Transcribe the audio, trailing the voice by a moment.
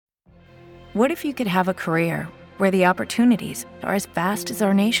What if you could have a career where the opportunities are as vast as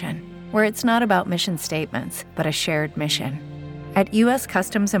our nation, where it's not about mission statements, but a shared mission? At U.S.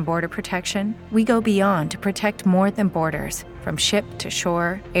 Customs and Border Protection, we go beyond to protect more than borders. From ship to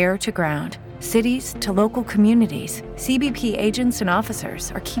shore, air to ground, cities to local communities, CBP agents and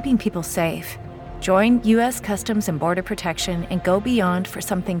officers are keeping people safe. Join U.S. Customs and Border Protection and go beyond for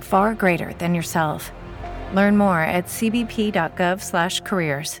something far greater than yourself. Learn more at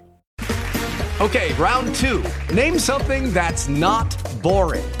cbp.gov/careers. Okay, round two. Name something that's not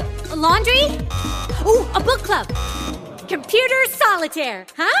boring. A laundry? Ooh, a book club. Computer solitaire,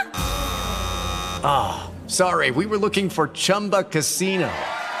 huh? Ah, sorry, we were looking for Chumba Casino.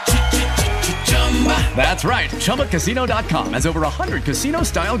 That's right, ChumbaCasino.com has over 100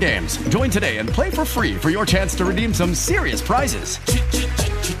 casino-style games. Join today and play for free for your chance to redeem some serious prizes.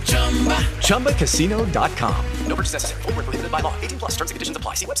 ChumbaCasino.com. No purchase necessary. Void where prohibited by law. 18+ terms and conditions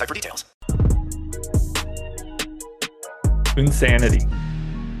apply. See website for details. Insanity.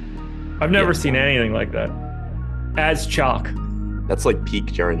 I've never seen anything like that. As chalk. That's like peak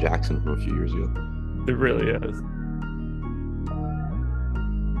Jaren Jackson from a few years ago. It really is.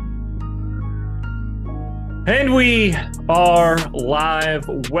 And we are live.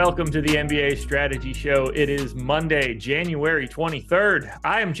 Welcome to the NBA Strategy Show. It is Monday, January 23rd.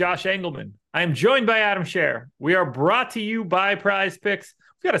 I am Josh Engelman. I am joined by Adam Scher. We are brought to you by Prize Picks.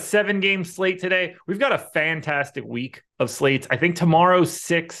 We've got a 7-game slate today. We've got a fantastic week of slates. I think tomorrow's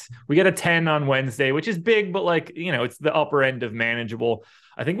 6. We get a 10 on Wednesday, which is big, but it's the upper end of manageable.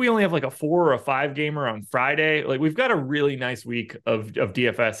 I think we only have like a 4 or a 5 gamer on Friday. We've got a really nice week of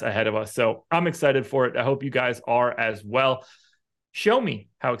DFS ahead of us. So I'm excited for it. I hope you guys are as well. Show me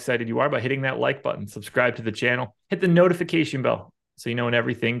how excited you are by hitting that like button, subscribe to the channel, hit the notification bell so you know when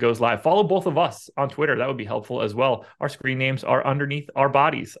everything goes live. Follow both of us on Twitter. That would be helpful as well. Our screen names are underneath our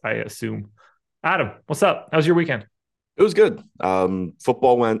bodies, I assume. Adam, what's up? How's your weekend? It was good.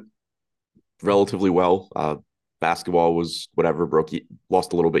 Football went relatively well. Basketball was whatever,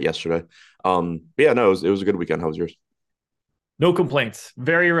 lost a little bit yesterday. It was a good weekend. How was yours? No complaints.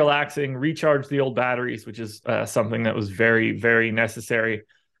 Very relaxing. Recharged the old batteries, which is something that was very, very necessary.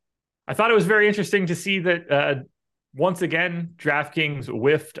 I thought it was very interesting to see that once again, DraftKings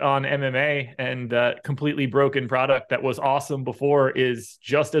whiffed on MMA, and completely broken product that was awesome before is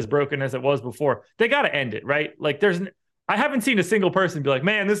just as broken as it was before. They got to end it, right? I haven't seen a single person be like,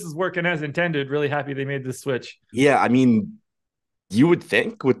 man, this is working as intended. Really happy they made this switch. Yeah, I mean, you would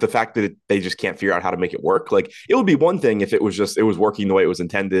think with the fact that they just can't figure out how to make it work. It would be one thing if it was working the way it was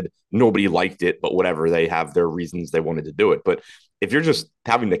intended. Nobody liked it, but whatever, they have their reasons they wanted to do it. But if you're just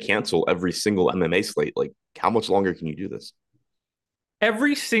having to cancel every single MMA slate, how much longer can you do this?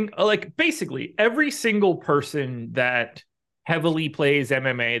 Basically every single person that heavily plays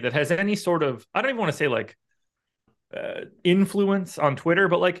MMA that has any sort of, I don't even want to say influence on Twitter,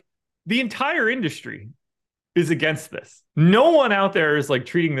 but the entire industry is against this. No one out there is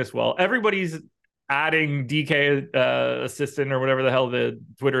treating this well. Everybody's adding DK assistant or whatever the hell the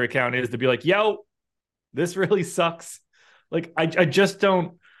Twitter account is to be like, yo, this really sucks. I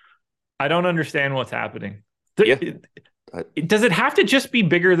don't understand what's happening. Does it have to just be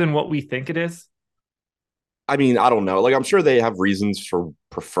bigger than what we think it is? I mean, I don't know. I'm sure they have reasons for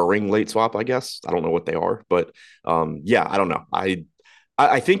preferring late swap, I guess. I don't know what they are, but I don't know. I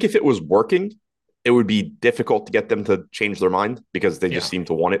think if it was working, it would be difficult to get them to change their mind because they just seem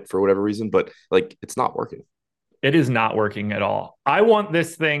to want it for whatever reason, but it's not working. It is not working at all. I want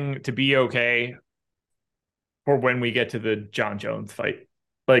this thing to be okay for when we get to the John Jones fight.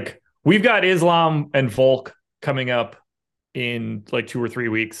 We've got Islam and Volk coming up in 2 or 3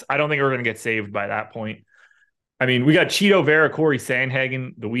 weeks. I don't think we're going to get saved by that point. I mean, we got Cheeto Vera, Corey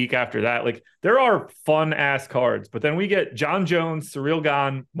Sandhagen the week after that. There are fun-ass cards, but then we get John Jones, Cyril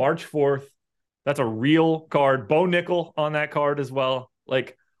Gane, March 4th. That's a real card. Bo Nickel on that card as well.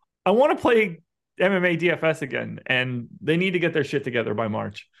 I want to play MMA DFS again, and they need to get their shit together by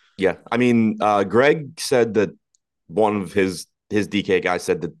March. Yeah. I mean, Greg said that one of his DK guys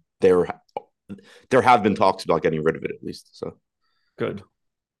said that there have been talks about getting rid of it at least. So good.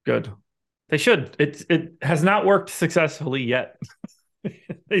 They should. It has not worked successfully yet.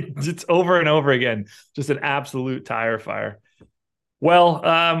 It's over and over again. Just an absolute tire fire. Well,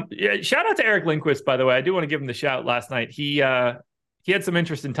 shout out to Eric Lindquist, by the way. I do want to give him the shout last night. He had some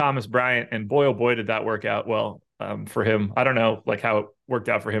interest in Thomas Bryant, and boy, oh boy, did that work out well for him. I don't know how it worked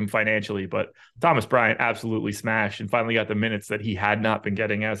out for him financially, but Thomas Bryant absolutely smashed and finally got the minutes that he had not been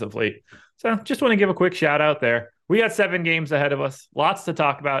getting as of late. So just want to give a quick shout out there. We got 7 games ahead of us. Lots to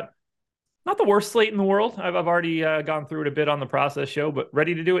talk about. Not the worst slate in the world. I've already gone through it a bit on the process show, but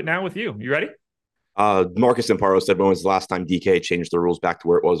ready to do it now with you. You ready? Marcus Imparo said, when was the last time DK changed the rules back to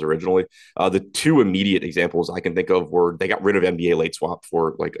where it was originally? The two immediate examples I can think of were they got rid of NBA late swap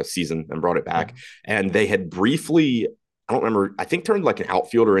for like a season and brought it back. And they had briefly, I don't remember, I think turned like an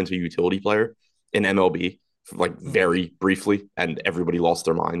outfielder into a utility player in MLB, like very briefly, and everybody lost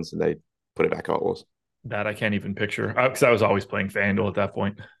their minds and they put it back how it was. That I can't even picture because I was always playing FanDuel at that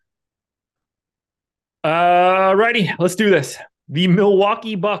point. Righty, let's do this. The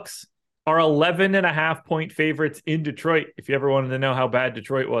Milwaukee Bucks are 11.5-point favorites in Detroit. If you ever wanted to know how bad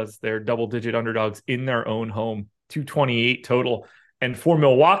Detroit was, they're double-digit underdogs in their own home, 228 total. And for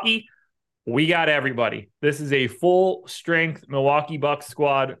Milwaukee, we got everybody. This is a full-strength Milwaukee Bucks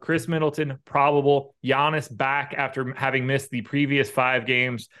squad. Chris Middleton, probable. Giannis back after having missed the previous 5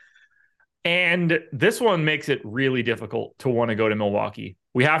 games. And this one makes it really difficult to want to go to Milwaukee.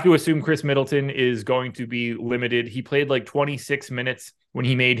 We have to assume Chris Middleton is going to be limited. He played like 26 minutes when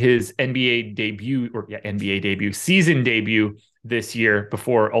he made his NBA debut, season debut this year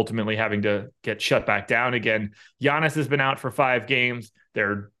before ultimately having to get shut back down again. Giannis has been out for 5 games.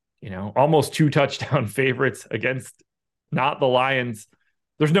 They're, almost 2 touchdown favorites against not the Lions.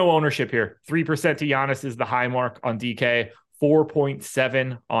 There's no ownership here. 3% to Giannis is the high mark on DK.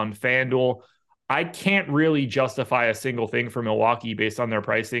 4.7 on FanDuel. I can't really justify a single thing for Milwaukee based on their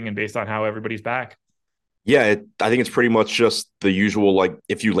pricing and based on how everybody's back. Yeah, I think it's pretty much just the usual, like,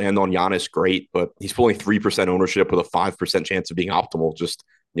 if you land on Giannis, great, but he's pulling 3% ownership with a 5% chance of being optimal. Just,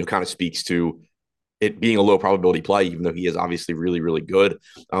 kind of speaks to it being a low probability play, even though he is obviously really, really good.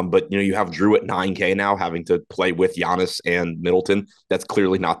 But, you have Drew at 9K now having to play with Giannis and Middleton. That's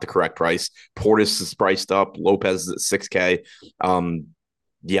clearly not the correct price. Portis is priced up. Lopez is at 6K.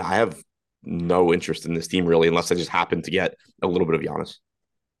 Yeah, I have no interest in this team really, unless I just happen to get a little bit of Giannis.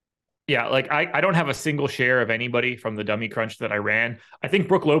 Yeah, like I don't have a single share of anybody from the dummy crunch that I ran. I think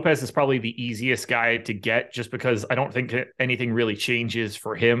Brook Lopez is probably the easiest guy to get just because I don't think anything really changes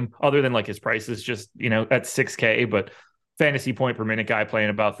for him other than like his price is just, at 6K, but fantasy point per minute guy playing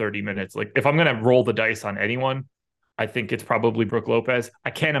about 30 minutes. Like if I'm going to roll the dice on anyone, I think it's probably Brook Lopez. I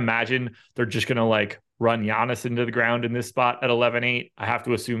can't imagine they're just going to like run Giannis into the ground in this spot at 11.8. I have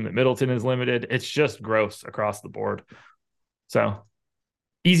to assume that Middleton is limited. It's just gross across the board. So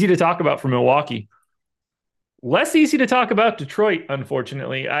easy to talk about for Milwaukee. Less easy to talk about Detroit,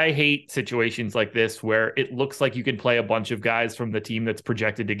 unfortunately. I hate situations like this where it looks like you can play a bunch of guys from the team that's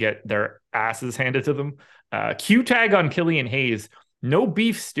projected to get their asses handed to them. Q tag on Killian Hayes. No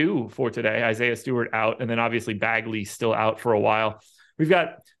beef stew for today. Isaiah Stewart out, and then obviously Bagley still out for a while. We've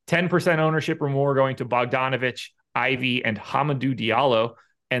got 10% ownership or more going to Bogdanovich, Ivy, and Hamidou Diallo.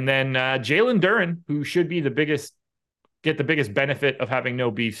 And then Jalen Duren, who should be get the biggest benefit of having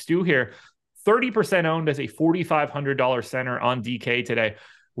no beef stew here. 30% owned as a $4,500 center on DK today.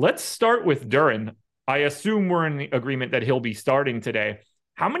 Let's start with Duren. I assume we're in agreement that he'll be starting today.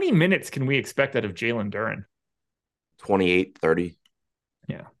 How many minutes can we expect out of Jalen Duren? 28, 30.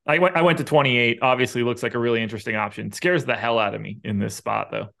 Yeah, I went to 28. Obviously looks like a really interesting option. Scares the hell out of me in this spot,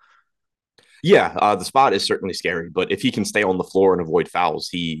 though. Yeah, the spot is certainly scary, but if he can stay on the floor and avoid fouls,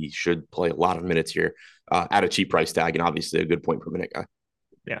 he should play a lot of minutes here at a cheap price tag and obviously a good point per minute guy.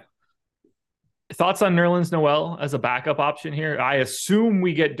 Yeah. Thoughts on Nerlens Noel as a backup option here? I assume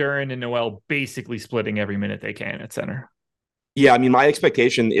we get Duren and Noel basically splitting every minute they can at center. Yeah, I mean, my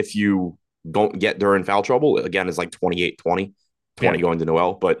expectation if you don't get Duren foul trouble, again, is like 28-20. 20 going to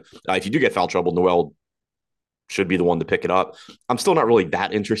Noel. But if you do get foul trouble, Noel should be the one to pick it up. I'm still not really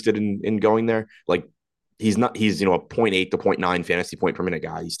that interested in going there. Like he's a 0.8 to 0.9 fantasy point per minute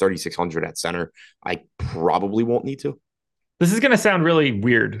guy. He's 3,600 at center. I probably won't need to. This is going to sound really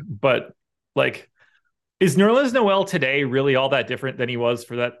weird, but like, is Nerlens Noel today really all that different than he was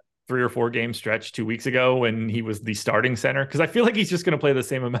for that 3 or 4 game stretch 2 weeks ago when he was the starting center? Because I feel like he's just going to play the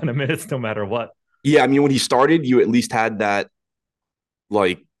same amount of minutes no matter what. Yeah, I mean, when he started, you at least had that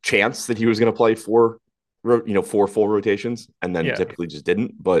like chance that he was going to play 4 full rotations, and then typically just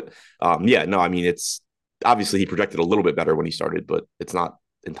didn't. But I mean, it's obviously he projected a little bit better when he started, but it's not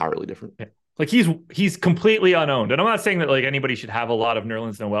entirely different. Yeah. Like he's completely unowned. And I'm not saying that like anybody should have a lot of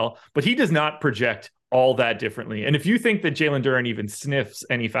Nerlens Noel, but he does not project all that differently. And if you think that Jalen Duren even sniffs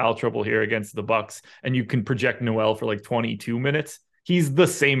any foul trouble here against the Bucks and you can project Noel for like 22 minutes, he's the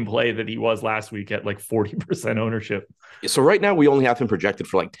same play that he was last week at like 40% ownership. So right now we only have him projected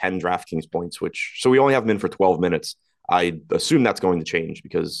for like 10 DraftKings points, so we only have him in for 12 minutes. I assume that's going to change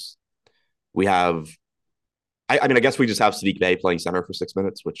because we have, I guess we just have Sadiq Bey playing center for 6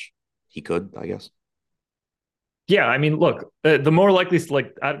 minutes, which he could, I guess. Yeah, I mean, look, the more likely,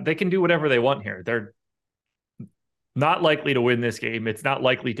 like they can do whatever they want here. They're not likely to win this game. It's not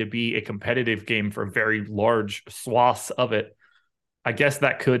likely to be a competitive game for very large swaths of it. I guess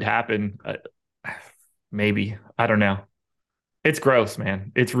that could happen. Maybe. I don't know. It's gross,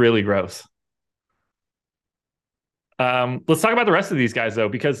 man. It's really gross. Let's talk about the rest of these guys, though,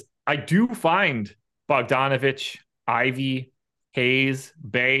 because I do find Bogdanovich, Ivy, Hayes,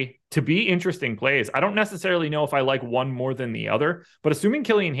 Bay to be interesting plays. I don't necessarily know if I like one more than the other, but assuming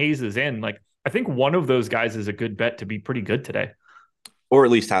Killian Hayes is in, like, I think one of those guys is a good bet to be pretty good today. Or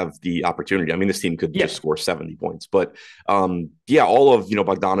at least have the opportunity. I mean, this team could just score 70 points. But all of,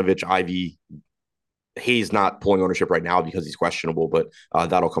 Bogdanovich, Ivy, Hayes not pulling ownership right now because he's questionable, but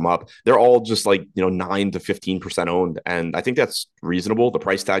that'll come up. They're all just like 9 to 15% owned, and I think that's reasonable. The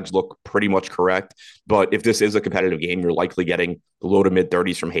price tags look pretty much correct, but if this is a competitive game, you're likely getting the low to mid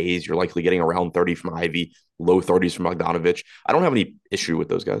 30s from Hayes. You're likely getting around 30 from Ivy, low 30s from Bogdanovich. I don't have any issue with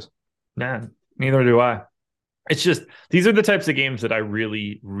those guys. Nah, neither do I. It's just these are the types of games that I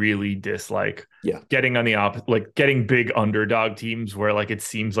really, really dislike. Yeah. Getting on the opposite, like getting big underdog teams where like it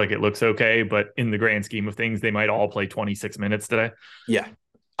seems like it looks okay, but in the grand scheme of things, they might all play 26 minutes today. Yeah.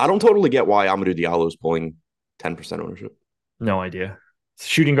 I don't totally get why Amadou Diallo is pulling 10% ownership. No idea.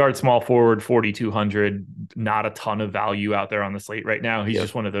 Shooting guard, small forward, 4,200. Not a ton of value out there on the slate right now. He's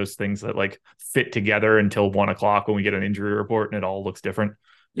just one of those things that like fit together until 1:00 when we get an injury report and it all looks different,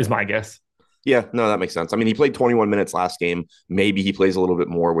 is my guess. Yeah, no, that makes sense. I mean, he played 21 minutes last game. Maybe he plays a little bit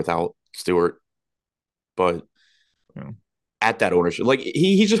more without Stewart, but at that ownership, like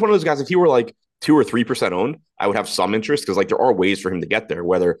he's just one of those guys. If he were like 2 or 3% owned, I would have some interest because like there are ways for him to get there.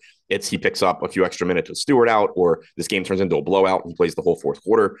 Whether it's he picks up a few extra minutes with Stewart out, or this game turns into a blowout and he plays the whole fourth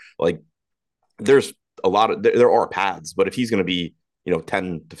quarter. Like there's a lot of there are paths, but if he's going to be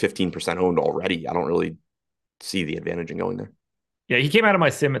 10 to 15% owned already, I don't really see the advantage in going there. Yeah, he came out of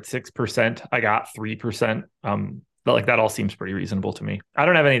my sim at 6%. I got 3%. But like that all seems pretty reasonable to me. I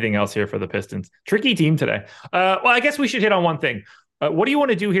don't have anything else here for the Pistons. Tricky team today. Well, I guess we should hit on one thing. What do you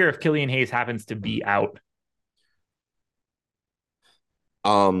want to do here if Killian Hayes happens to be out?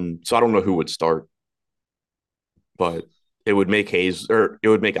 So I don't know who would start, but it would make Hayes or it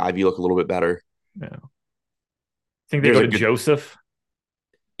would make Ivy look a little bit better. Yeah. I think they go to Joseph.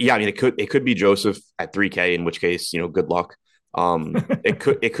 Yeah, I mean it could be Joseph at 3K, in which case, good luck. It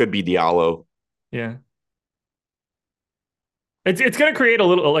could be Diallo. Yeah. It's going to create a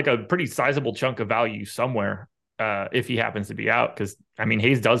little, like a pretty sizable chunk of value somewhere if he happens to be out. Because, I mean,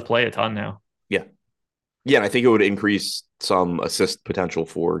 Hayes does play a ton now. Yeah. Yeah, and I think it would increase some assist potential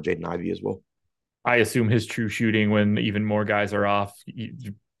for Jaden Ivey as well. I assume his true shooting when even more guys are off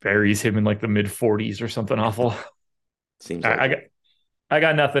varies him in like the mid 40s or something awful. Seems like I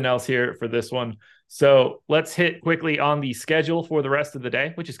got nothing else here for this one. So let's hit quickly on the schedule for the rest of the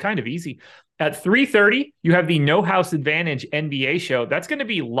day, which is kind of easy. At 3:30, you have the No House Advantage NBA show. That's going to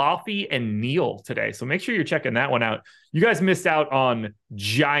be Lofty and Neil today. So make sure you're checking that one out. You guys missed out on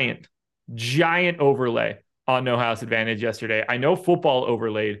giant overlay on No House Advantage yesterday. I know football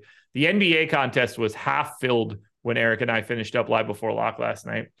overlaid. The NBA contest was half filled when Eric and I finished up live before lock last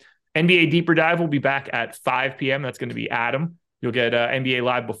night. NBA Deeper Dive will be back at 5 p.m. That's going to be Adam. You'll get NBA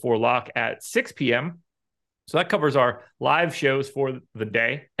Live Before Lock at 6 p.m. So that covers our live shows for the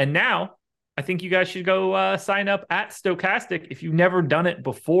day. And now I think you guys should go sign up at Stokastic if you've never done it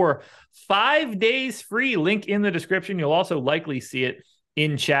before. 5 days free. Link in the description. You'll also likely see it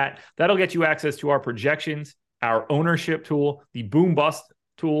in chat. That'll get you access to our projections, our ownership tool, the Boom Bust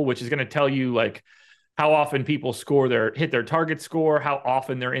tool, which is going to tell you like how often people hit their target score, how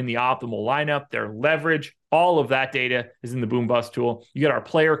often they're in the optimal lineup, their leverage. All of that data is in the Boom Bust tool. You get our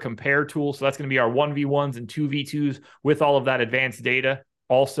player compare tool. So that's going to be our 1v1s and 2v2s with all of that advanced data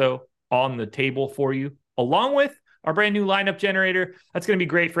also on the table for you, along with our brand new lineup generator. That's going to be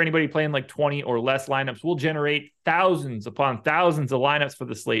great for anybody playing like 20 or less lineups. We'll generate thousands upon thousands of lineups for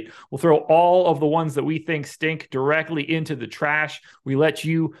the slate. We'll throw all of the ones that we think stink directly into the trash. We let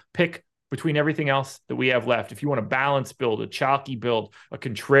you pick between everything else that we have left. If you want a balanced build, a chalky build, a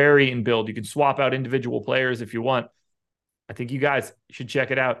contrarian build, you can swap out individual players if you want. I think you guys should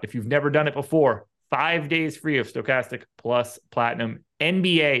check it out. If you've never done it before, 5 days free of Stokastic Plus Platinum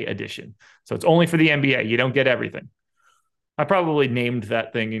NBA edition. So it's only for the NBA. You don't get everything. I probably named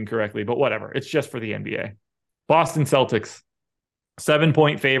that thing incorrectly, but whatever. It's just for the NBA. Boston Celtics,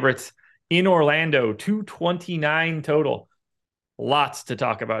 7-point favorites in Orlando, 229 total. Lots to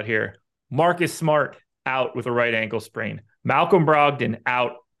talk about here. Marcus Smart out with a right ankle sprain. Malcolm Brogdon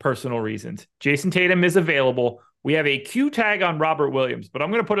out, personal reasons. Jason Tatum is available. We have a Q tag on Robert Williams, but I'm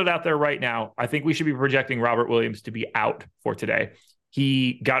going to put it out there right now. I think we should be projecting Robert Williams to be out for today.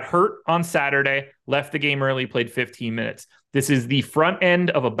 He got hurt on Saturday, left the game early, played 15 minutes. This is the front end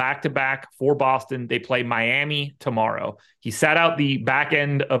of a back-to-back for Boston. They play Miami tomorrow. He sat out the back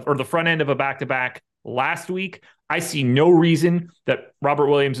end of, or the front end of a back-to-back last week. I see no reason that Robert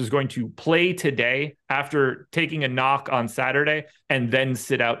Williams is going to play today after taking a knock on Saturday and then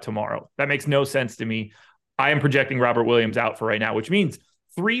sit out tomorrow. That makes no sense to me. I am projecting Robert Williams out for right now, which means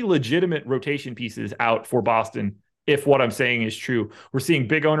 3 legitimate rotation pieces out for Boston. If what I'm saying is true, we're seeing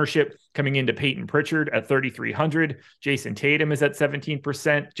big ownership coming into Peyton Pritchard at 3,300. Jason Tatum is at 17%.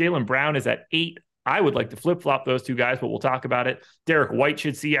 Jaylen Brown is at 8. I would like to flip-flop those two guys, but we'll talk about it. Derek White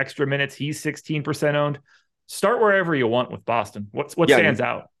should see extra minutes. He's 16% owned. Start wherever you want with Boston. What stands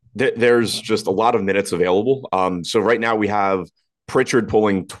out? There's just a lot of minutes available. So right now we have Pritchard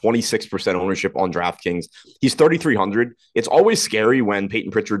pulling 26% ownership on DraftKings. He's 3,300. It's always scary when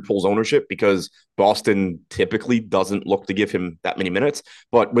Peyton Pritchard pulls ownership because Boston typically doesn't look to give him that many minutes.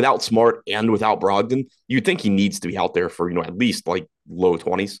 But without Smart and without Brogdon, you'd think he needs to be out there for, at least like low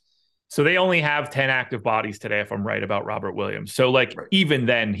 20s. So they only have 10 active bodies today, if I'm right about Robert Williams. So even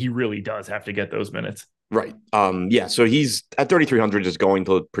then, he really does have to get those minutes. Right. So he's at 3,300 is going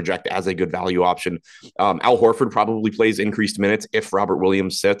to project as a good value option. Al Horford probably plays increased minutes if Robert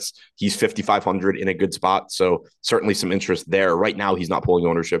Williams sits. He's 5,500 in a good spot. So certainly some interest there. Right now, he's not pulling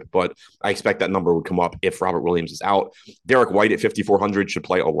ownership, but I expect that number would come up if Robert Williams is out. Derek White at 5,400 should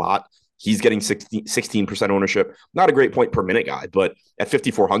play a lot. He's getting 16% ownership. Not a great point per minute guy, but at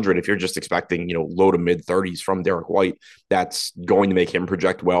 5,400, if you're just expecting, low to mid 30s from Derek White, that's going to make him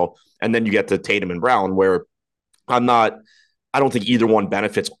project well. And then you get to Tatum and Brown, where I don't think either one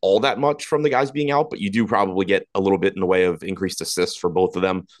benefits all that much from the guys being out, but you do probably get a little bit in the way of increased assists for both of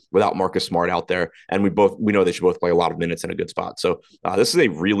them without Marcus Smart out there. And we know they should both play a lot of minutes in a good spot. So this is a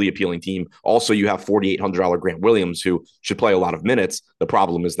really appealing team. Also, you have $4,800 Grant Williams, who should play a lot of minutes. The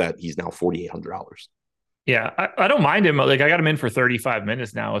problem is that he's now $4,800. Yeah, I don't mind him. I got him in for 35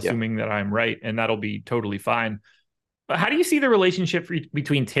 minutes now, assuming that I'm right, and that'll be totally fine. How do you see the relationship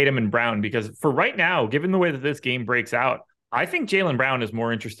between Tatum and Brown? Because for right now, given the way that this game breaks out, I think Jaylen Brown is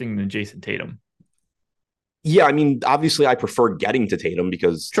more interesting than Jason Tatum. Yeah, obviously I prefer getting to Tatum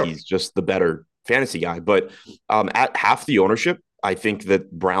because he's just the better fantasy guy. But at half the ownership, I think that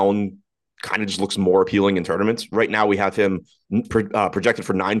Brown kind of just looks more appealing in tournaments. Right now we have him projected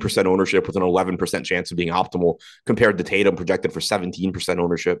for 9% ownership with an 11% chance of being optimal, compared to Tatum projected for 17%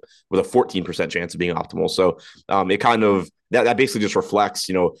 ownership with a 14% chance of being optimal. So it kind of, that basically just reflects,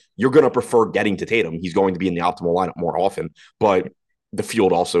 you're going to prefer getting to Tatum. He's going to be in the optimal lineup more often, but the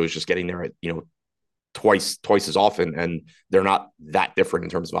field also is just getting there at, twice as often, and they're not that different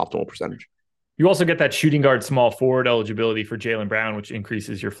in terms of optimal percentage. You also get that shooting guard small forward eligibility for Jaylen Brown, which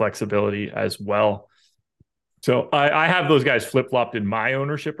increases your flexibility as well. So I have those guys flip-flopped in my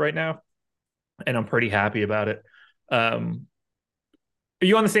ownership right now, and I'm pretty happy about it. Are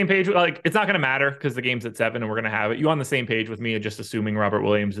you on the same page? It's not going to matter because the game's at 7 and we're going to have it. You on the same page with me, just assuming Robert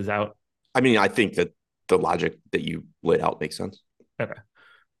Williams is out? I think that the logic that you laid out makes sense. Okay.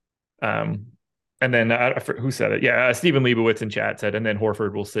 And then who said it? Yeah, Stephen Leibowitz in chat said, and then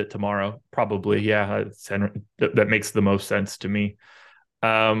Horford will sit tomorrow. Probably, yeah. That makes the most sense to me.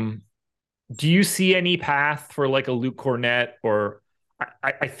 Do you see any path for a Luke Cornett, or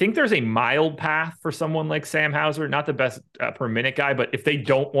I think there's a mild path for someone like Sam Hauser, not the best per minute guy, but if they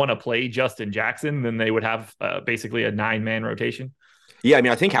don't want to play Justin Jackson, then they would have basically a 9-man rotation. Yeah,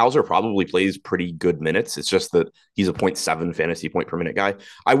 I think Hauser probably plays pretty good minutes. It's just that he's a 0.7 fantasy point per minute guy.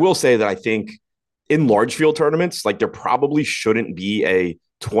 I will say that I think in large field tournaments, there probably shouldn't be a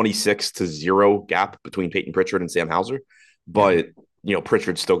 26-0 gap between Peyton Pritchard and Sam Hauser. But,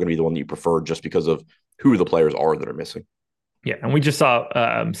 Pritchard's still going to be the one that you prefer just because of who the players are that are missing. Yeah, and we just saw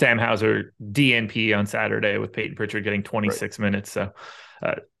Sam Hauser DNP on Saturday with Peyton Pritchard getting 26 minutes. So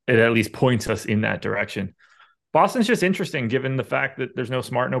it at least points us in that direction. Boston's just interesting given the fact that there's no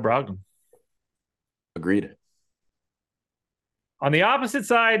Smart, no Brogdon. Agreed. On the opposite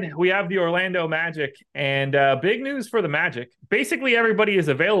side, we have the Orlando Magic, and big news for the Magic. Basically, everybody is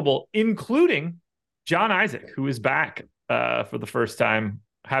available, including John Isaac, who is back for the first time.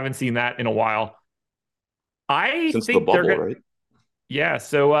 Haven't seen that in a while. Since the bubble, right? Yeah,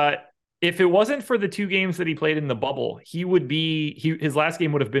 so if it wasn't for the 2 games that he played in the bubble, his last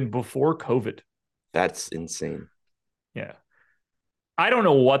game would have been before COVID. That's insane. Yeah. I don't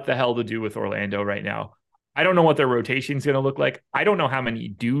know what the hell to do with Orlando right now. I don't know what their rotation is going to look like. I don't know how many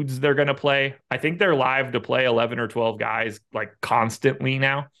dudes they're going to play. I think they're live to play 11 or 12 guys constantly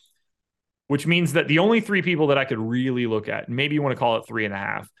now. which means that the only three people that I could really look at, maybe you want to call it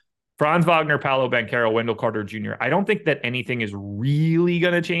 3.5, Franz Wagner, Paolo Banchero, Wendell Carter Jr. I don't think that anything is really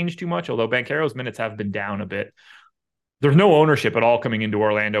going to change too much, although Banchero's minutes have been down a bit. There's no ownership at all coming into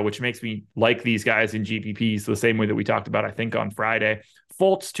Orlando, which makes me like these guys in GPPs the same way that we talked about, I think, on Friday.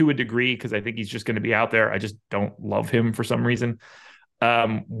 Fultz to a degree, because I think he's just going to be out there. I just don't love him for some reason.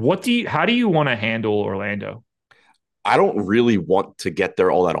 How do you want to handle Orlando? I don't really want to get there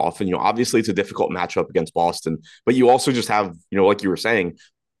all that often. Obviously it's a difficult matchup against Boston, but you also just have, like you were saying,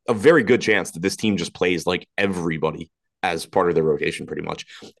 a very good chance that this team just plays like everybody as part of their rotation pretty much.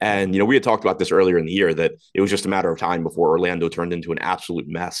 And, we had talked about this earlier in the year that it was just a matter of time before Orlando turned into an absolute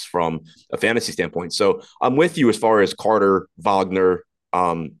mess from a fantasy standpoint. So I'm with you as far as Carter, Wagner,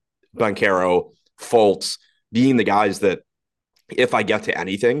 Banchero, Fultz being the guys that, if I get to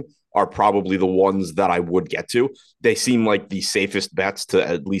anything, are probably the ones that I would get to. They seem like the safest bets to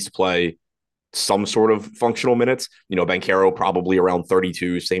at least play some sort of functional minutes. Banchero probably around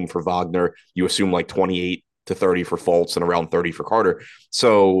 32, same for Wagner. You assume like 28 to 30 for Fultz and around 30 for Carter.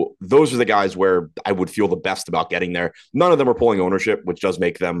 So those are the guys where I would feel the best about getting there. None of them are pulling ownership, which does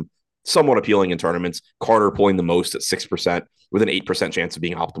make them somewhat appealing in tournaments. Carter pulling the most at 6% with an 8% chance of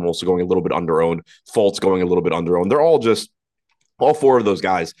being optimal. So going a little bit underowned. Fultz going a little bit underowned. They're all four of those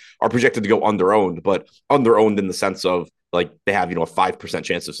guys are projected to go underowned, but underowned in the sense of like they have, a 5%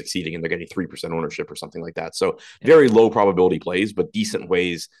 chance of succeeding and they're getting 3% ownership or something like that. So very low probability plays, but decent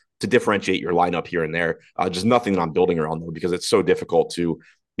ways to differentiate your lineup here and there. Just nothing that I'm building around though, because it's so difficult to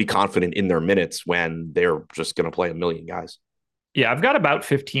be confident in their minutes when they're just going to play a million guys. Yeah, I've got about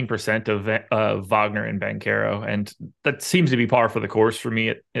 15% of Wagner and Banchero, and that seems to be par for the course for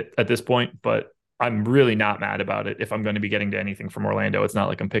me at this point, but I'm really not mad about it if I'm going to be getting to anything from Orlando. It's not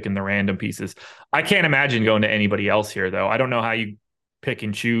like I'm picking the random pieces. I can't imagine going to anybody else here, though. I don't know how you pick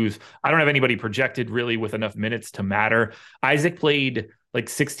and choose. I don't have anybody projected really with enough minutes to matter. Isaac played like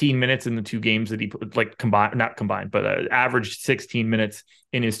 16 minutes in the two games that he like not combined, but averaged 16 minutes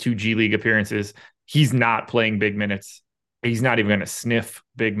in his two G League appearances. He's not playing big minutes. He's not even going to sniff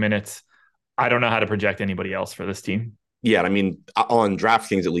big minutes. I don't know how to project anybody else for this team. Yeah, I mean, on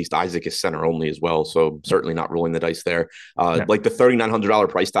DraftKings, at least Isaac is center only as well. So certainly not rolling the dice there. Like the $3,900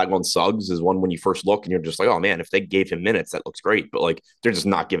 price tag on Suggs is one when you first look and you're just like, oh man, if they gave him minutes, that looks great. But like, they're just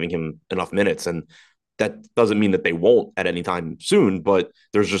not giving him enough minutes. And that doesn't mean that they won't at any time soon, but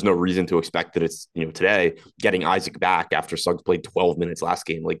there's just no reason to expect that it's, today getting Isaac back after Suggs played 12 minutes last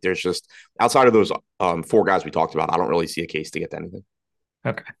game. Like there's just, outside of those four guys we talked about, I don't really see a case to get to anything.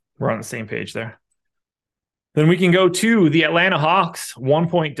 Okay. We're on the same page there. Then we can go to the Atlanta Hawks,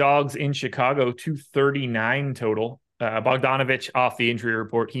 1-point dogs in Chicago, 239 total. Bogdanovich off the injury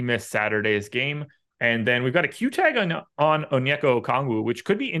report. He missed Saturday's game. And then we've got a Q tag on Onyeka Okongwu, which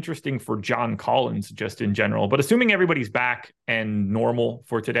could be interesting for John Collins just in general. But assuming everybody's back and normal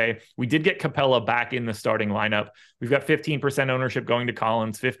for today, we did get Capella back in the starting lineup. We've got 15% ownership going to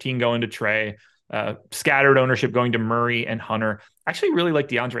Collins, 15 going to Trey. Scattered ownership going to Murray and Hunter. I actually really like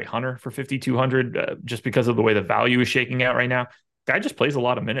DeAndre Hunter for 5,200 just because of the way the value is shaking out right now. Guy just plays a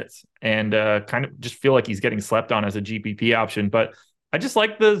lot of minutes and kind of just feel like he's getting slept on as a GPP option. But I just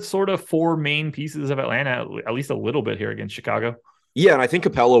like the sort of four main pieces of Atlanta, at least a little bit here against Chicago. Yeah, and I think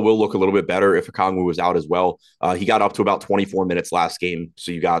Capella will look a little bit better if Okongwu was out as well. He got up to about 24 minutes last game,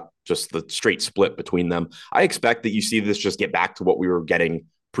 so you got just the straight split between them. I expect that you see this just get back to what we were getting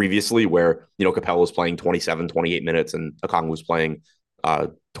previously, where Capella was playing 27, 28 minutes and Okongwu was playing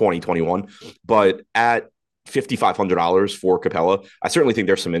 20, 21. But at $5,500 for Capella, I certainly think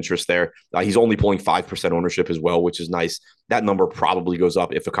there's some interest there. He's only pulling 5% ownership as well, which is nice. That number probably goes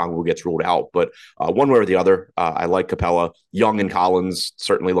up if Okongwu gets ruled out. But one way or the other, I like Capella. Young and Collins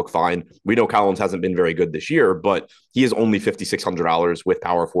certainly look fine. We know Collins hasn't been very good this year, but he is only $5,600 with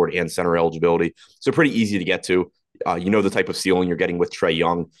power forward and center eligibility. So pretty easy to get to. The type of ceiling you're getting with Trae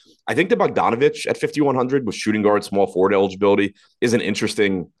Young. I think that Bogdanovich at 5,100 with shooting guard, small forward eligibility is an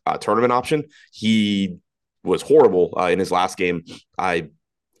interesting tournament option. He was horrible in his last game. I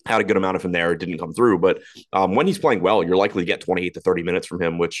had a good amount of him there. It didn't come through. But when he's playing well, you're likely to get 28 to 30 minutes from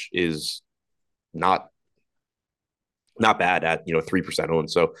him, which is not bad at 3%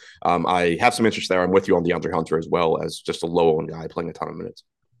 owned. So I have some interest there. I'm with you on DeAndre Hunter as well as just a low owned guy playing a ton of minutes.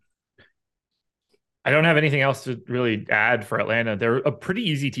 I don't have anything else to really add for Atlanta. They're a pretty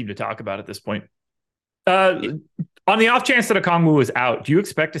easy team to talk about at this point. On the off chance that Okongwu is out, do you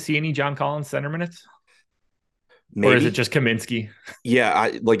expect to see any John Collins center minutes? Maybe. Or is it just Kaminsky? Yeah,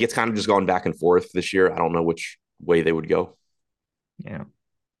 it's kind of just gone back and forth this year. I don't know which way they would go. Yeah.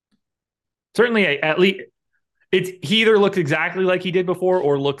 Certainly, He either looks exactly like he did before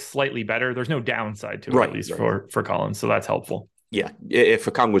or looks slightly better. There's no downside to it, at least for Collins. So that's helpful. Yeah. If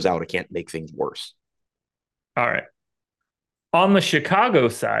Okongwu's out, it can't make things worse. All right. On the Chicago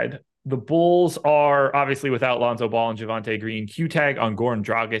side, the Bulls are obviously without Lonzo Ball and Javonte Green. Q-tag on Goran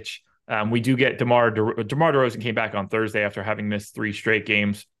Dragic. We do get DeMar DeRozan came back on Thursday after having missed 3 straight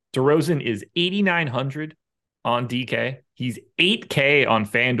games. DeRozan is 8,900 on DK. He's 8K on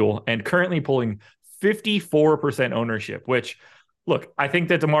FanDuel and currently pulling 54% ownership, which, look, I think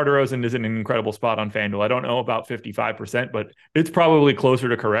that DeMar DeRozan is in an incredible spot on FanDuel. I don't know about 55%, but it's probably closer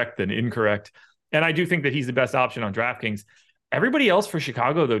to correct than incorrect. And I do think that he's the best option on DraftKings. Everybody else for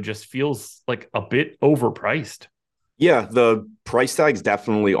Chicago, though, just feels like a bit overpriced. Yeah, the price tags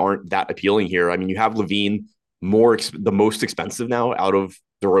definitely aren't that appealing here. I mean, you have LaVine the most expensive now out of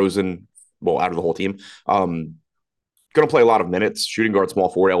DeRozan, out of the whole team. Going to play a lot of minutes, shooting guard, small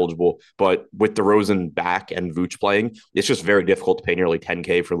forward eligible, but with DeRozan back and Vooch playing, it's just very difficult to pay nearly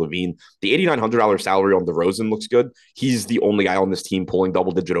 $10K for LaVine. The $8,900 salary on DeRozan looks good. He's the only guy on this team pulling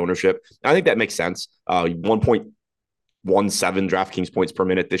double-digit ownership. I think that makes sense. 1.17 DraftKings points per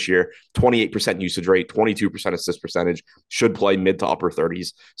minute this year, 28% usage rate, 22% assist percentage, should play mid to upper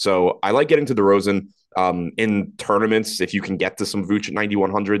 30s. So I like getting to DeRozan. In tournaments, if you can get to some Vooch at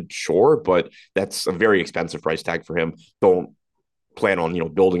 9,100, sure, but that's a very expensive price tag for him. Don't plan on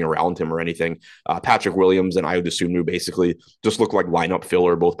building around him or anything. Patrick Williams and Ayo Dosunmu basically just look like lineup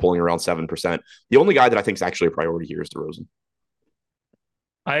filler, both pulling around 7%. The only guy that I think is actually a priority here is DeRozan.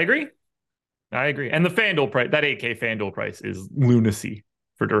 I agree. And the FanDuel price, that 8K FanDuel price, is lunacy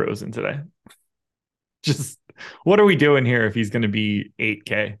for DeRozan today. Just what are we doing here if he's going to be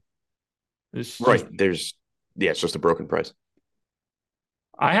 8K? It's just a broken price.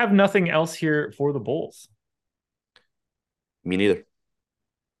 I have nothing else here for the Bulls. Me neither.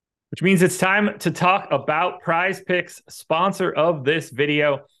 Which means it's time to talk about Prize Picks, sponsor of this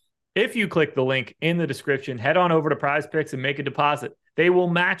video. If you click the link in the description, head on over to Prize Picks and make a deposit. They will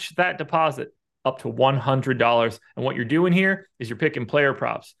match that deposit up to $100. And what you're doing here is you're picking player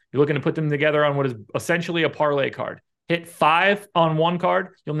props. You're looking to put them together on what is essentially a parlay card. Hit 5 on one card,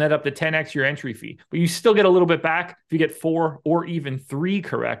 you'll net up to 10x your entry fee. But you still get a little bit back if you get 4 or even 3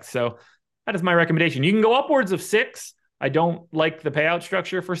 correct. So that is my recommendation. You can go upwards of 6. I don't like the payout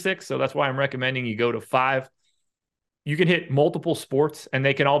structure for 6, so that's why I'm recommending you go to 5. You can hit multiple sports, and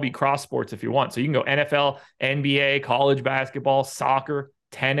they can all be cross sports if you want. So you can go NFL, NBA, college basketball, soccer,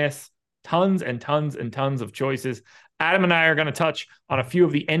 tennis, tons and tons and tons of choices. Adam and I are going to touch on a few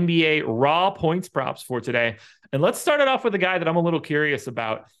of the NBA raw points props for today. And let's start it off with a guy that I'm a little curious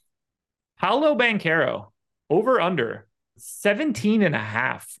about. Paolo Banchero, over under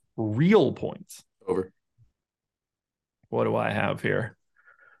 17.5 real points. Over. What do I have here?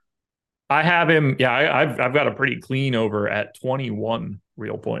 I have him. Yeah, I've got a pretty clean over at 21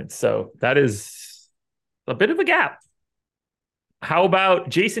 real points. So that is a bit of a gap. How about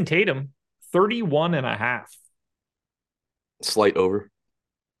Jason Tatum, 31.5? Slight over.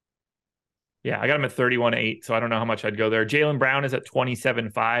 Yeah, I got him at 31.8, so I don't know how much I'd go there. Jaylen Brown is at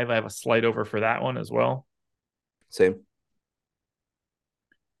 27.5. I have a slight over for that one as well. Same.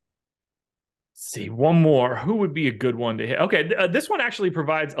 Let's see, one more. Who would be a good one to hit? Okay, this one actually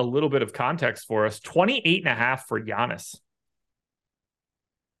provides a little bit of context for us. 28.5 for Giannis.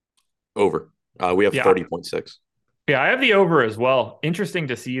 Over. We have 30.6. Yeah, I have the over as well. Interesting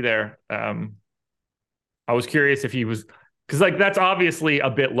to see there. I was curious if he was... Because that's obviously a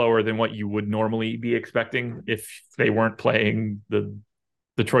bit lower than what you would normally be expecting if they weren't playing the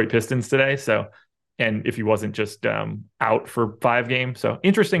Detroit Pistons today. So, and if he wasn't just out for 5 games. So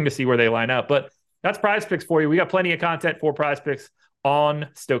interesting to see where they line up. But that's Prize Picks for you. We got plenty of content for Prize Picks on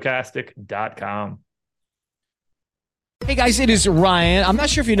Stokastic.com. Hey guys, it is Ryan. I'm not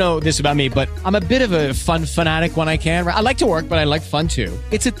sure if you know this about me, but I'm a bit of a fun fanatic when I can. I like to work, but I like fun too.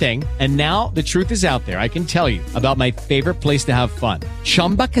 It's a thing. And now the truth is out there. I can tell you about my favorite place to have fun.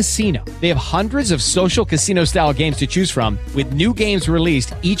 Chumba Casino. They have hundreds of social casino style games to choose from with new games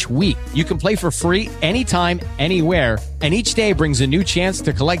released each week. You can play for free anytime, anywhere. And each day brings a new chance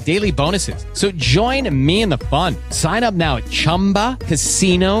to collect daily bonuses. So join me in the fun. Sign up now at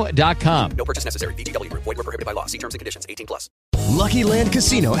ChumbaCasino.com. No purchase necessary. VGW Group. Void where prohibited by law. See terms and conditions. 18+. Lucky Land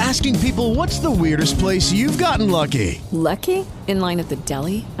Casino, asking people, what's the weirdest place you've gotten lucky? Lucky? In line at the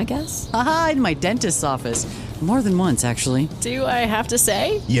deli, I guess? Aha, in my dentist's office. More than once, actually. Do I have to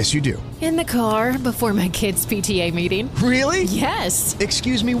say? Yes, you do. In the car before my kids' PTA meeting. Really? Yes.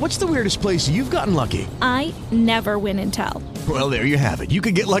 Excuse me, what's the weirdest place you've gotten lucky? I never win and tell. Well, there you have it. You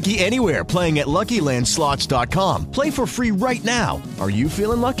can get lucky anywhere, playing at LuckyLandSlots.com. Play for free right now. Are you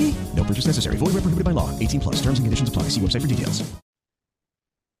feeling lucky? No purchase necessary. Void where prohibited by law. 18+. Terms and conditions apply. See website for details.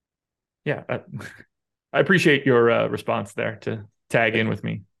 Yeah, I appreciate your response there to tag in with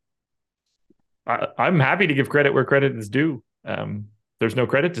me. I'm happy to give credit where credit is due. There's no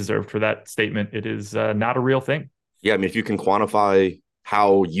credit deserved for that statement. It is not a real thing. Yeah, I mean, if you can quantify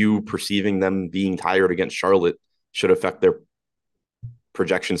how you perceiving them being tired against Charlotte should affect their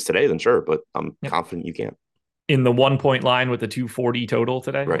projections today, then sure. But I'm confident you can. In the 1 point line with the 240 total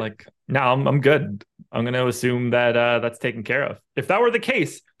today, right. Like, no, I'm good. I'm going to assume that that's taken care of. If that were the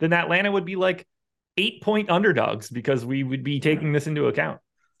case, then Atlanta would be like 8-point underdogs because we would be taking this into account.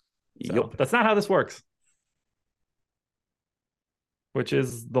 So That's not how this works, which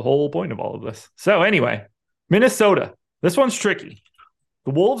is the whole point of all of this. So anyway, Minnesota, this one's tricky.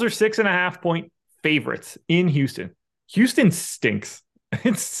 The Wolves are 6.5-point favorites in Houston. Houston stinks.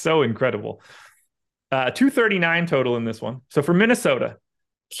 It's so incredible. 239 total in this one. So for Minnesota,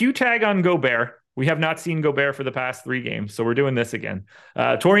 Q tag on Gobert. We have not seen Gobert for the past 3 games, so we're doing this again.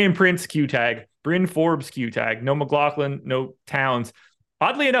 Taurean Prince Q tag, Bryn Forbes Q tag, no McLaughlin, no Towns.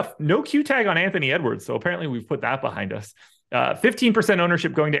 Oddly enough, no Q tag on Anthony Edwards, so apparently we've put that behind us. 15%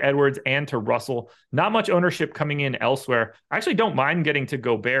 ownership going to Edwards and to Russell. Not much ownership coming in elsewhere. I actually don't mind getting to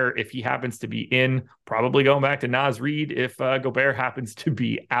Gobert if he happens to be in. Probably going back to Naz Reid if Gobert happens to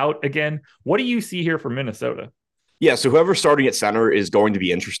be out again. What do you see here for Minnesota? Yeah, so whoever's starting at center is going to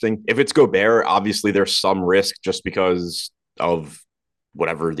be interesting. If it's Gobert, obviously there's some risk just because of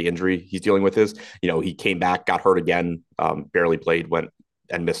whatever the injury he's dealing with is. You know, he came back, got hurt again, barely played, went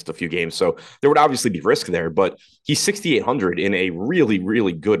and missed a few games. So there would obviously be risk there, but he's 6,800 in a really,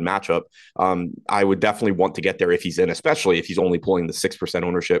 really good matchup. I would definitely want to get there if he's in, especially if he's only pulling the 6%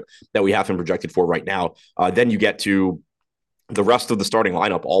 ownership that we have him projected for right now. Then you get to the rest of the starting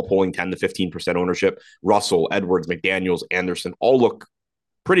lineup, all pulling 10 to 15% ownership. Russell, Edwards, McDaniels, Anderson, all look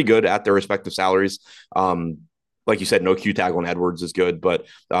pretty good at their respective salaries. Like you said, no Q tag on Edwards is good, but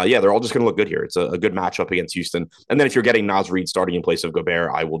yeah, they're all just going to look good here. It's a good matchup against Houston. And then if you're getting Naz Reid starting in place of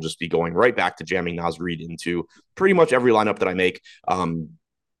Gobert, I will just be going right back to jamming Naz Reid into pretty much every lineup that I make.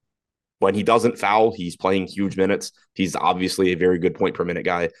 When he doesn't foul, he's playing huge minutes. He's obviously a very good point per minute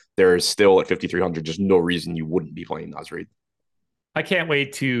guy. There's still at 5,300, just no reason you wouldn't be playing Naz Reid. I can't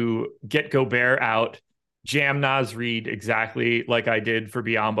wait to get Gobert out, jam Naz Reid exactly like I did for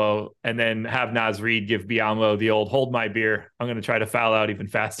Biyombo, and then have Naz Reid give Biyombo the old hold my beer. I'm going to try to foul out even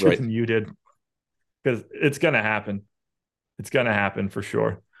faster than you did, because it's going to happen. It's going to happen for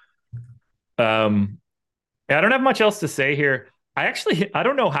sure. I don't have much else to say here. I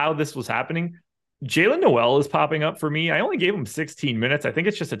don't know how this was happening. Jalen Noel is popping up for me. I only gave him 16 minutes. I think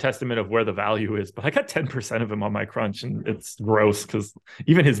it's just a testament of where the value is, but I got 10% of him on my crunch, and it's gross because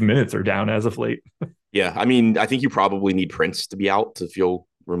even his minutes are down as of late. Yeah, I mean, I think you probably need Prince to be out to feel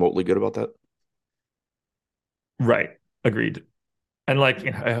remotely good about that. Right. Agreed. And like,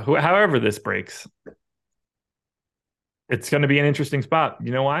 however this breaks, it's going to be an interesting spot.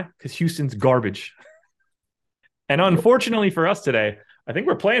 You know why? Because Houston's garbage. And unfortunately for us today, I think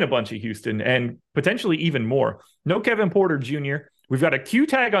we're playing a bunch of Houston and potentially even more. No Kevin Porter Jr. We've got a Q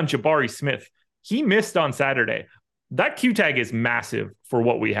tag on Jabari Smith. He missed on Saturday. That Q tag is massive for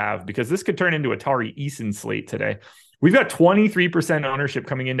what we have, because this could turn into a Tari Eason slate today. We've got 23% ownership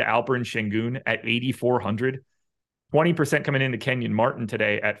coming into Alperen Şengün at 8,400. 20% coming into Kenyon Martin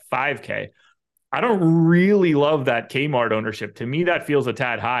today at 5K. I don't really love that Kmart ownership. To me, that feels a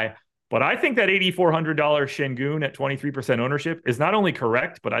tad high. But I think that $8,400 Şengün at 23% ownership is not only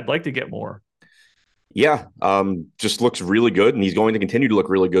correct, but I'd like to get more. Yeah, just looks really good, and he's going to continue to look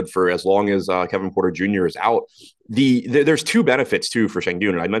really good for as long as Kevin Porter Jr. is out. There's 2 benefits too for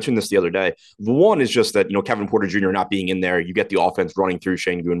Şengün, and I mentioned this the other day. The one is just that, you know, Kevin Porter Jr. not being in there, you get the offense running through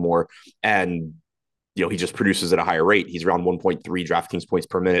Şengün more, and you know, he just produces at a higher rate. He's around 1.3 DraftKings points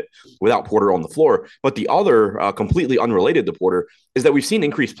per minute without Porter on the floor. But the other, completely unrelated to Porter, is that we've seen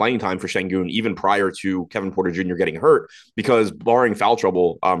increased playing time for Şengün even prior to Kevin Porter Jr. getting hurt, because barring foul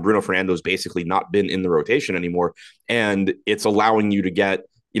trouble, Bruno Fernando's basically not been in the rotation anymore. And it's allowing you to get,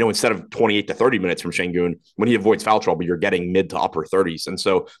 you know, instead of 28 to 30 minutes from Şengün, when he avoids foul trouble, you're getting mid to upper 30s. And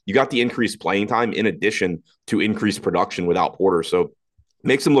so you got the increased playing time in addition to increased production without Porter. So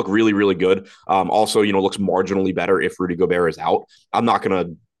makes him look really, really good. Also, you know, looks marginally better if Rudy Gobert is out. I'm not going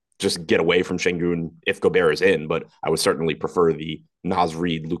to just get away from Şengün if Gobert is in, but I would certainly prefer the Naz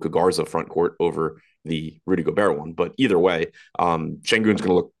Reid, Luka Garza front court over the Rudy Gobert one. But either way, Şengün's going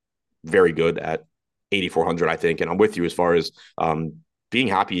to look very good at 8,400, I think. And I'm with you as far as being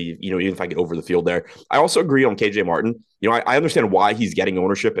happy, even if I get over the field there. I also agree on KJ Martin. I understand why he's getting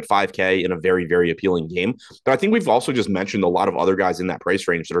ownership at 5K in a very, very appealing game. But I think we've also just mentioned a lot of other guys in that price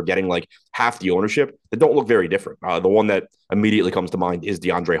range that are getting like half the ownership that don't look very different. The one that immediately comes to mind is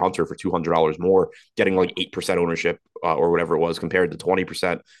DeAndre Hunter for $200 more, getting like 8% ownership or whatever it was compared to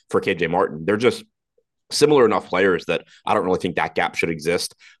 20% for KJ Martin. They're just similar enough players that I don't really think that gap should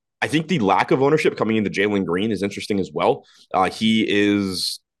exist. I think the lack of ownership coming into Jalen Green is interesting as well. He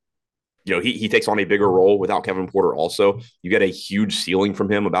is, he takes on a bigger role without Kevin Porter also. You get a huge ceiling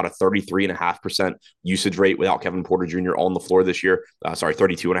from him, about a 33.5% usage rate without Kevin Porter Jr. on the floor this year.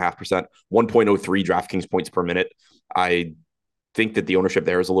 32.5%, 1.03 DraftKings points per minute. I think that the ownership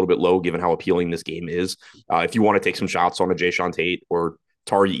there is a little bit low given how appealing this game is. If you want to take some shots on a Jae'Sean Tate or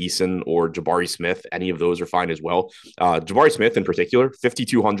Tari Eason or Jabari Smith, any of those are fine as well. Jabari Smith in particular,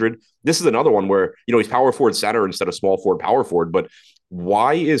 5,200. This is another one where, he's power forward center instead of small forward power forward. But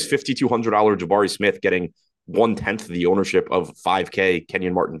why is $5,200 Jabari Smith getting 1/10 of the ownership of 5K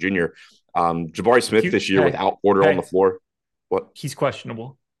Kenyon Martin Jr.? Jabari Smith this year without Porter on the floor. What? He's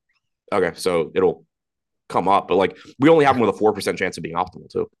questionable. Okay, so it'll come up, but like we only have him with a 4% chance of being optimal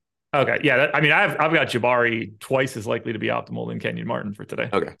too. Okay. Yeah. I've got Jabari twice as likely to be optimal than Kenyon Martin for today.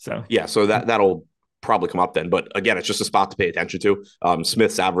 Okay. So that'll probably come up then. But again, it's just a spot to pay attention to.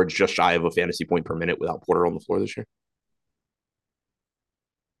 Smith's average just shy of a fantasy point per minute without Porter on the floor this year.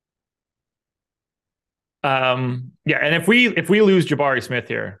 Yeah. And if we lose Jabari Smith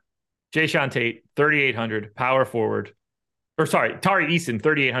here, Jae'Sean Tate, 3,800 power forward, Tari Eason,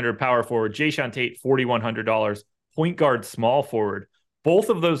 3,800 power forward, Jae'Sean Tate, $4,100 point guard, small forward. Both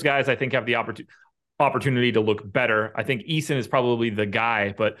of those guys, I think, have the opportunity to look better. I think Eason is probably the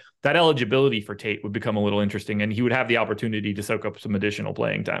guy, but that eligibility for Tate would become a little interesting, and he would have the opportunity to soak up some additional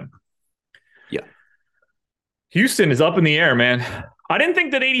playing time. Yeah. Houston is up in the air, man. I didn't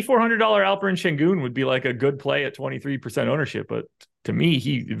think that $8,400 Alperen Şengün would be like a good play at 23% ownership, but to me,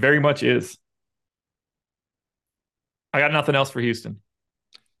 he very much is. I got nothing else for Houston.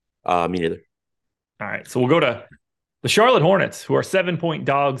 Me neither. All right, so we'll go to the Charlotte Hornets, who are 7-point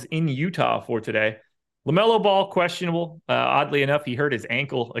dogs in Utah for today. LaMelo Ball, questionable. Oddly enough, he hurt his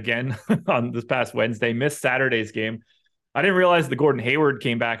ankle again on this past Wednesday, missed Saturday's game. I didn't realize the Gordon Hayward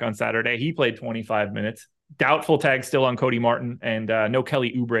came back on Saturday. He played 25 minutes. Doubtful tag still on Cody Martin, and no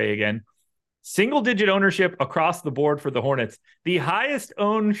Kelly Oubre again. Single-digit ownership across the board for the Hornets. The highest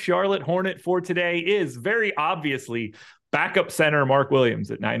owned Charlotte Hornet for today is very obviously backup center Mark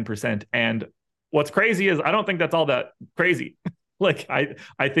Williams at 9%. And what's crazy is I don't think that's all that crazy. Like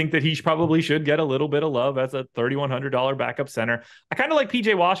I think that he probably should get a little bit of love as a $3,100 backup center. I kind of like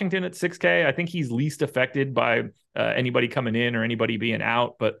PJ Washington at 6K. I think he's least affected by anybody coming in or anybody being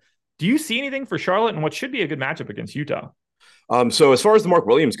out. But do you see anything for Charlotte and what should be a good matchup against Utah? So as far as the Mark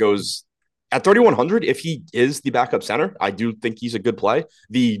Williams goes, at 3,100, if he is the backup center, I do think he's a good play.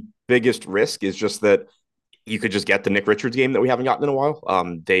 The biggest risk is just that you could just get the Nick Richards game that we haven't gotten in a while.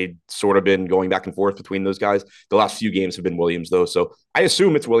 They've sort of been going back and forth between those guys. The last few games have been Williams, though. So I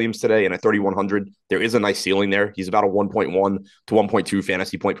assume it's Williams today. And at 3,100, there is a nice ceiling there. He's about a 1.1 to 1.2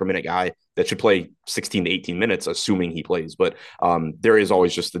 fantasy point per minute guy that should play 16 to 18 minutes, assuming he plays. But there is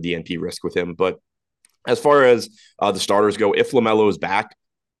always just the DNP risk with him. But as far as the starters go, if LaMelo is back,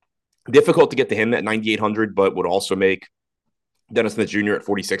 difficult to get to him at 9,800, but would also make Dennis Smith Jr. at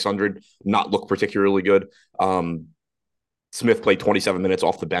 4,600 not look particularly good. Smith played 27 minutes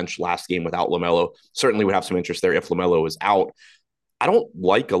off the bench last game without LaMelo. Certainly would have some interest there if LaMelo is out. I don't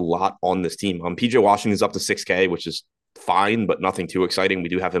like a lot on this team. PJ Washington's up to 6K, which is fine, but nothing too exciting. We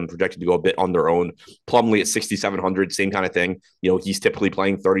do have him projected to go a bit on their own. Plumlee at 6,700, same kind of thing. He's typically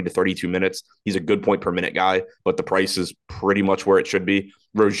playing 30 to 32 minutes. He's a good point per minute guy, but the price is pretty much where it should be.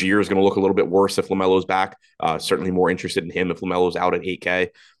 Rozier is going to look a little bit worse if LaMelo's back. Certainly more interested in him if LaMelo's out at 8K.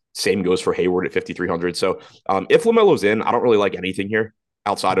 Same goes for Hayward at 5,300. So if LaMelo's in, I don't really like anything here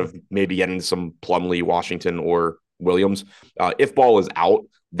outside of maybe getting some Plumlee, Washington, or Williams. If Ball is out,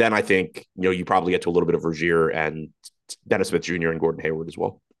 then I think you probably get to a little bit of Rozier and Dennis Smith Jr. and Gordon Hayward as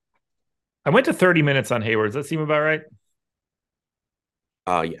well. I went to 30 minutes on Hayward. Does that seem about right?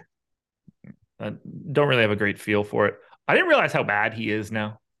 Yeah. I don't really have a great feel for it. I didn't realize how bad he is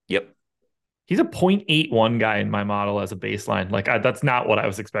now. Yep. He's a 0.81 guy in my model as a baseline. That's not what I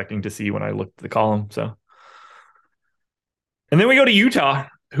was expecting to see when I looked at the column. So, and then we go to Utah.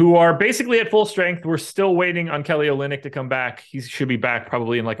 who are basically at full strength. We're still waiting on Kelly Olynyk to come back. He should be back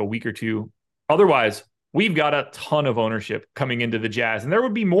probably in like a week or two. Otherwise, we've got a ton of ownership coming into the Jazz. And there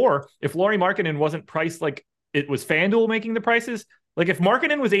would be more if Lauri Markkanen wasn't priced like it was FanDuel making the prices. Like if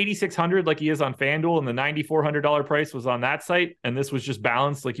Markkanen was 8,600 like he is on FanDuel and the $9,400 price was on that site and this was just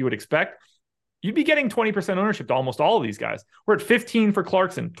balanced like you would expect, you'd be getting 20% ownership to almost all of these guys. We're at 15 for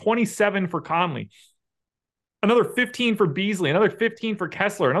Clarkson, 27 for Conley, another 15 for Beasley, another 15 for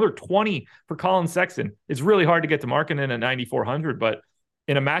Kessler, another 20 for Colin Sexton. It's really hard to get to Markkanen at 9,400, but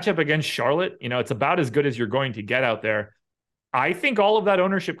in a matchup against Charlotte, it's about as good as you're going to get out there. I think all of that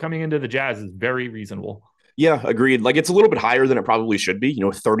ownership coming into the Jazz is very reasonable. Yeah, agreed. Like it's a little bit higher than it probably should be.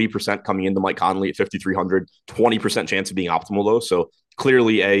 30% coming into Mike Conley at 5,300, 20% chance of being optimal though. So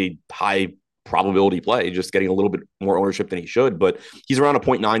clearly a high probability play, just getting a little bit more ownership than he should. But he's around a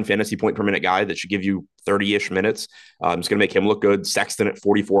 0.9 fantasy point per minute guy that should give you 30-ish minutes. It's going to make him look good. Sexton at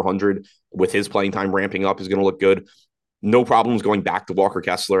 4,400 with his playing time ramping up is going to look good. No problems going back to Walker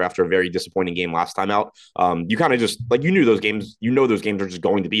Kessler after a very disappointing game last time out. You kind of just like you knew those games. Those games are just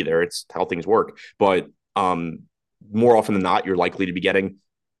going to be there. It's how things work. But more often than not, you're likely to be getting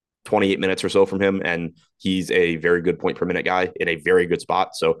 28 minutes or so from him, and he's a very good point per minute guy in a very good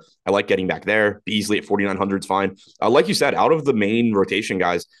spot. So I like getting back there. Beasley at 4,900 is fine. Like you said, out of the main rotation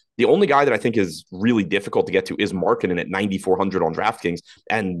guys, the only guy that I think is really difficult to get to is Markkanen at 9,400 on DraftKings,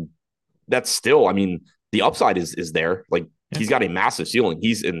 and that's still, the upside is there. Like he's got a massive ceiling.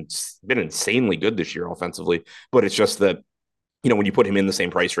 He's been insanely good this year offensively, but it's just that, when you put him in the same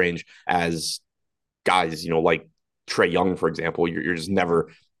price range as guys, like Trae Young, for example, you're just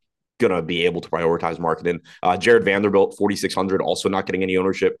never going to be able to prioritize Markkanen. Jared Vanderbilt, 4,600, also not getting any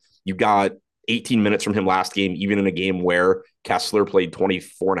ownership. You got 18 minutes from him last game, even in a game where Kessler played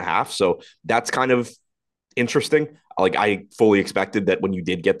 24 and a half. So that's kind of interesting. Like I fully expected that when you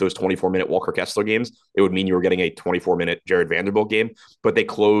did get those 24-minute Walker Kessler games, it would mean you were getting a 24-minute Jared Vanderbilt game, but they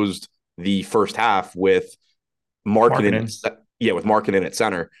closed the first half with Markkanen. With Markkanen at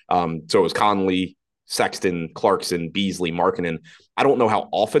center. So it was Conley, Sexton, Clarkson, Beasley, Markkanen. I don't know how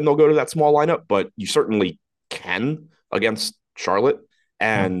often they'll go to that small lineup, but you certainly can against Charlotte.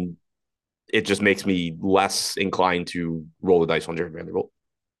 And it just makes me less inclined to roll the dice on Jared Vanderbilt.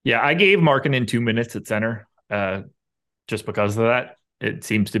 Yeah, I gave Markkanen 2 minutes at center just because of that. It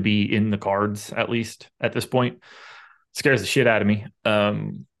seems to be in the cards, at least at this point. Scares the shit out of me.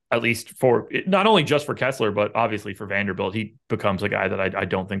 At least for not only just for Kessler, but obviously for Vanderbilt, he becomes a guy that I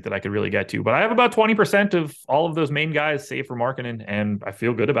don't think that I could really get to. But I have about 20% of all of those main guys, save for Markkanen, and I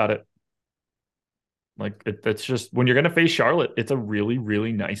feel good about it. Like that's just when you're going to face Charlotte, it's a really,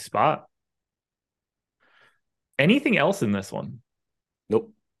 really nice spot. Anything else in this one?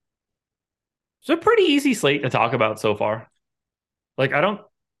 Nope. It's a pretty easy slate to talk about so far. Like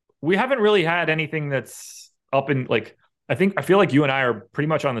we haven't really had anything that's up in like. I feel like you and I are pretty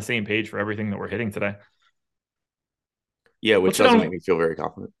much on the same page for everything that we're hitting today. Yeah, which doesn't make me feel very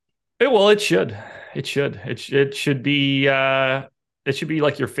confident. It should. It should be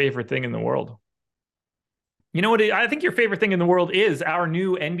like your favorite thing in the world. You know what? I think your favorite thing in the world is our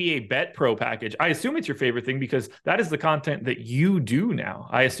new NBA Bet Pro package. I assume it's your favorite thing because that is the content that you do now.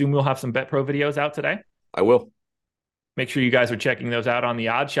 I assume we'll have some Bet Pro videos out today. I will. Make sure you guys are checking those out on the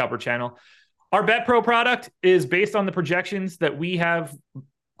Odds Shopper channel. Our Bet Pro product is based on the projections that we have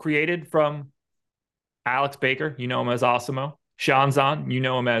created from Alex Baker. You know him as Awesemo. Shanzon, you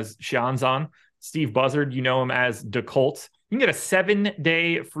know him as Shanzon. Steve Buzzard, you know him as DeColts. You can get a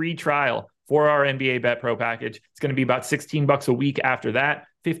 7-day free trial for our NBA Bet Pro package. It's going to be about $16 a week after that,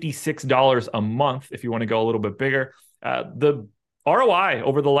 $56 a month if you want to go a little bit bigger. The ROI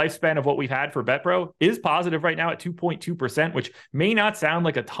over the lifespan of what we've had for BetPro is positive right now at 2.2%, which may not sound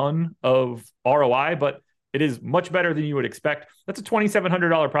like a ton of ROI, but it is much better than you would expect. That's a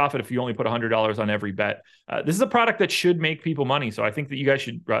 $2,700 profit if you only put $100 on every bet. This is a product that should make people money, so I think that you guys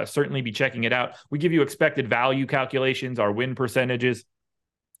should certainly be checking it out. We give you expected value calculations, our win percentages,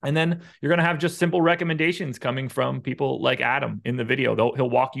 and then you're going to have just simple recommendations coming from people like Adam in the video. He'll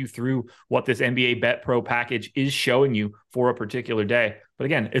walk you through what this NBA Bet Pro package is showing you for a particular day. But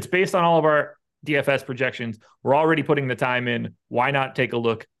again, it's based on all of our DFS projections. We're already putting the time in. Why not take a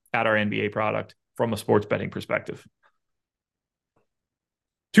look at our NBA product from a sports betting perspective?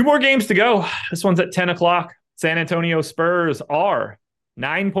 2 more games to go. This one's at 10 o'clock. San Antonio Spurs are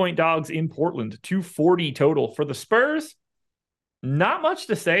 9-point dogs in Portland, 240 total. For the Spurs, not much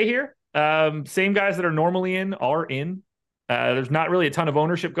to say here. Same guys that are normally in are in. There's not really a ton of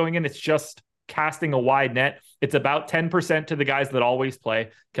ownership going in. It's just casting a wide net, it's about 10% to the guys that always play: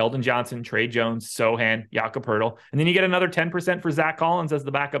 Keldon Johnson, Trey Jones, Sochan, Jakob Poeltl. And then you get another 10% for Zach Collins as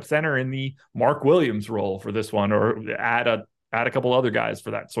the backup center in the Mark Williams role for this one, or add a couple other guys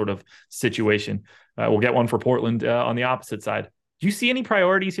for that sort of situation. We'll get one for Portland on the opposite side. Do you see any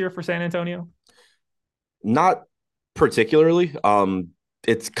priorities here for San Antonio? Not particularly.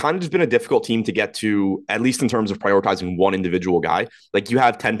 It's kind of just been a difficult team to get to, at least in terms of prioritizing one individual guy. Like, you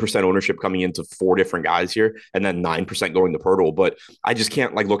have 10% ownership coming into 4 different guys here, and then 9% going to Poeltl. But I just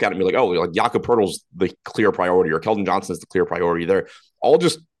can't like look at it and be like, oh, like Jakob Poeltl's the clear priority, or Keldon Johnson is the clear priority. They're all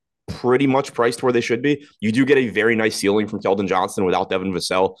just pretty much priced where they should be. You do get a very nice ceiling from Keldon Johnson without Devin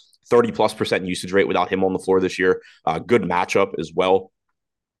Vassell, 30+% usage rate without him on the floor this year. Good matchup as well.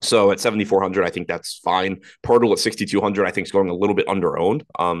 So at 7,400, I think that's fine. Poeltl at 6,200, I think is going a little bit under-owned.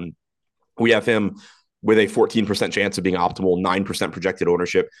 We have him with a 14% chance of being optimal, 9% projected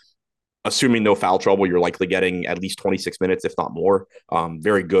ownership. Assuming no foul trouble, you're likely getting at least 26 minutes, if not more.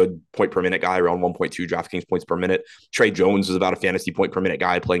 Very good point per minute guy, around 1.2 DraftKings points per minute. Trey Jones is about a fantasy point per minute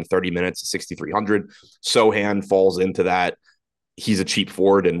guy, playing 30 minutes at 6,300. Sochan falls into that. He's a cheap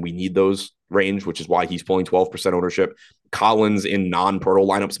forward, and we need those range, which is why he's pulling 12% ownership. Collins in non-Poeltl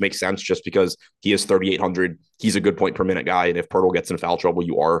lineups makes sense just because he is 3,800. He's a good point per minute guy, and if Poeltl gets in foul trouble,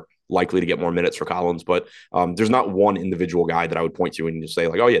 you are likely to get more minutes for Collins. But there's not one individual guy that I would point to and just say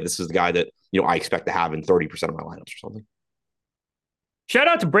like, oh yeah, this is the guy that I expect to have in 30% of my lineups or something. Shout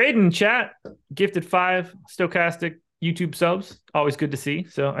out to Braden in chat, gifted 5 Stochastic YouTube subs. Always good to see.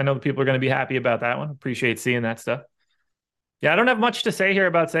 So I know the people are going to be happy about that one. Appreciate seeing that stuff. Yeah, I don't have much to say here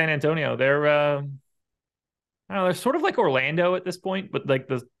about San Antonio. They're I don't know, they're sort of like Orlando at this point, but like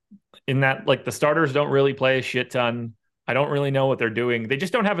the starters don't really play a shit ton. I don't really know what they're doing. They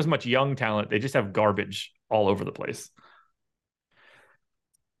just don't have as much young talent. They just have garbage all over the place.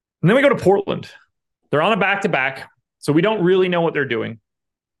 And then we go to Portland. They're on a back-to-back, so we don't really know what they're doing.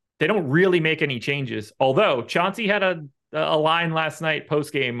 They don't really make any changes. Although Chauncey had a line last night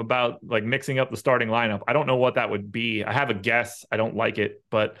post-game about like mixing up the starting lineup. I don't know what that would be. I have a guess. I don't like it.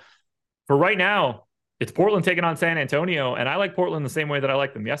 But for right now, it's Portland taking on San Antonio, and I like Portland the same way that I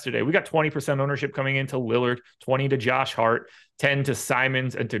liked them yesterday. We got 20% ownership coming into Lillard, 20 to Josh Hart, 10 to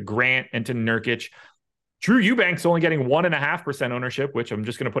Simons and to Grant and to Nurkic. Drew Eubanks only getting 1.5% ownership, which I'm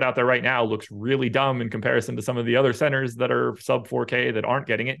just going to put out there right now, looks really dumb in comparison to some of the other centers that are sub 4K that aren't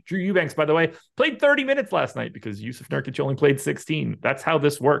getting it. Drew Eubanks, by the way, played 30 minutes last night because Yusuf Nurkic only played 16. That's how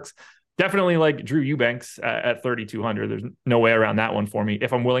this works. Definitely like Drew Eubanks at 3,200. There's no way around that one for me.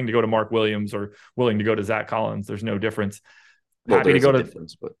 If I'm willing to go to Mark Williams or willing to go to Zach Collins, there's no difference. Well, happy to go to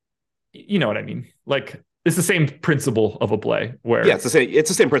difference, but you know what I mean? Like, it's the same principle of a play where it's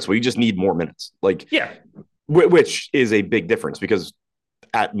the same principle. You just need more minutes. Like, yeah, which is a big difference because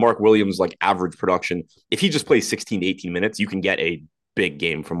at Mark Williams, like average production, if he just plays 16 to 18 minutes, you can get a big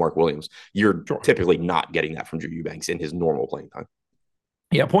game from Mark Williams. You're typically not getting that from Drew Eubanks in his normal playing time.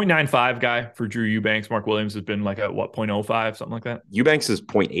 Yeah, 0.95 guy for Drew Eubanks. Mark Williams has been like a 0.05, something like that. Eubanks is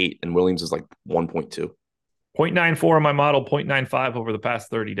 0.8 and Williams is like 1.2. 0.94 in my model, 0.95 over the past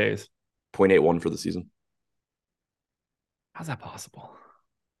 30 days. 0.81 for the season. How's that possible?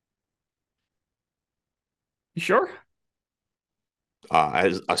 You sure?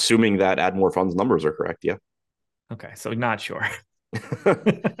 Assuming that Add More Funds numbers are correct, yeah. Okay, so not sure.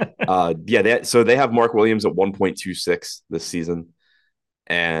 So they have Mark Williams at 1.26 this season,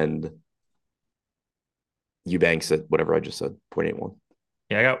 and Eubanks at whatever I just said, 0.81.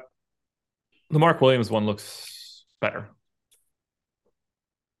 Yeah, I got the Mark Williams one looks better.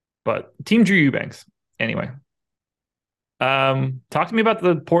 But Team Drew Eubanks. Anyway. Talk to me about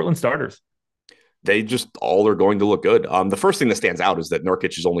the Portland starters. They just all are going to look good. The first thing that stands out is that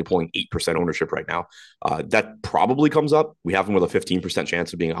Nurkic is only pulling 8% ownership right now. That probably comes up. We have him with a 15%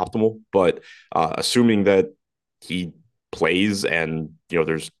 chance of being optimal, but assuming that he plays and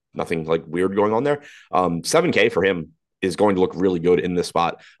there's nothing like weird going on there, 7K for him is going to look really good in this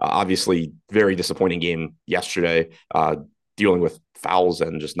spot. Obviously, very disappointing game yesterday, dealing with fouls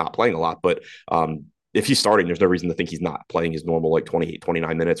and just not playing a lot, but if he's starting, there's no reason to think he's not playing his normal like 28,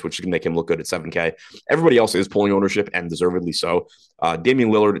 29 minutes, which can make him look good at 7K. Everybody else is pulling ownership and deservedly so. Damian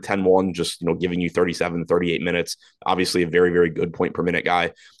Lillard at 10-1, just giving you 37, 38 minutes. Obviously a very, very good point per minute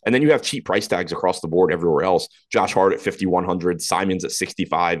guy. And then you have cheap price tags across the board everywhere else. Josh Hart at 5,100, Simons at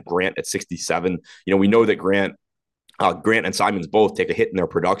 65, Grant at 67. We know that Grant and Simons both take a hit in their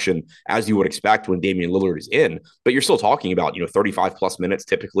production, as you would expect when Damian Lillard is in, but you're still talking about 35 plus minutes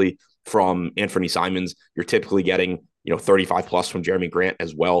typically from Anthony Simons. You're typically getting 35 plus from Jeremy Grant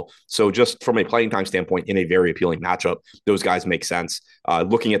as well. So just from a playing time standpoint, in a very appealing matchup, those guys make sense.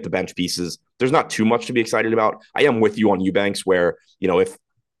 Looking at the bench pieces, there's not too much to be excited about. I am with you on Eubanks where, if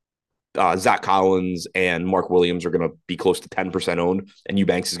Zach Collins and Mark Williams are going to be close to 10% owned and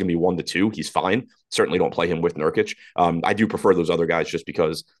Eubanks is going to be 1-2, he's fine. Certainly don't play him with Nurkic. I do prefer those other guys just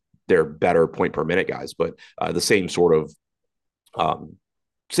because they're better point per minute guys, but the same sort of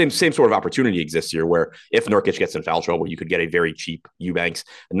opportunity exists here where if Nurkic gets in foul trouble, you could get a very cheap Eubanks.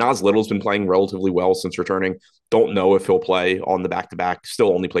 Nas Little's been playing relatively well since returning. Don't know if he'll play on the back-to-back.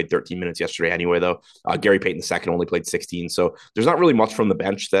 Still only played 13 minutes yesterday anyway, though. Gary Payton II only played 16. So there's not really much from the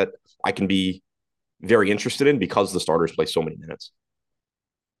bench that I can be very interested in because the starters play so many minutes.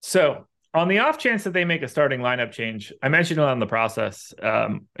 So on the off chance that they make a starting lineup change, I mentioned it on the process.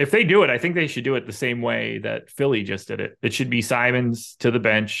 If they do it, I think they should do it the same way that Philly just did it. It should be Simons to the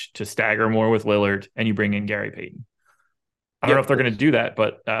bench to stagger more with Lillard, and you bring in Gary Payton. I don't know if they're going to do that,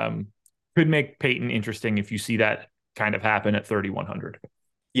 but could make Payton interesting if you see that kind of happen at 3,100.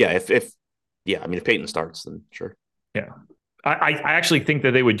 Yeah, if Payton starts, then sure. Yeah. I actually think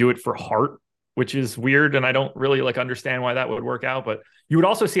that they would do it for Hart, which is weird, and I don't really understand why that would work out. But you would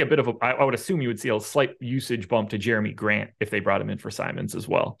also see a bit of I would assume you would see a slight usage bump to Jeremy Grant if they brought him in for Simons as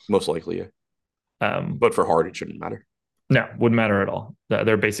well. Most likely, yeah. But for Hart, it shouldn't matter. No, wouldn't matter at all.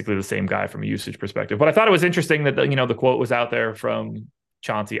 They're basically the same guy from a usage perspective. But I thought it was interesting that the quote was out there from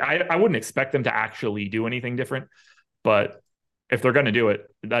Chauncey. I wouldn't expect them to actually do anything different, but if they're going to do it,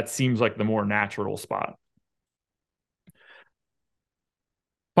 that seems like the more natural spot.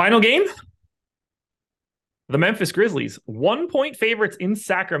 Final game. The Memphis Grizzlies, 1-point favorites in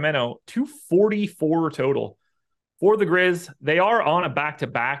Sacramento, 244 total. For the Grizz, they are on a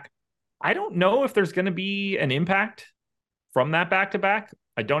back-to-back. I don't know if there's going to be an impact from that back-to-back.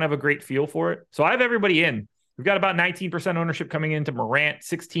 I don't have a great feel for it. So I have everybody in. We've got about 19% ownership coming into Morant,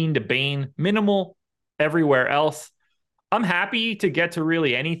 16 to Bane, minimal everywhere else. I'm happy to get to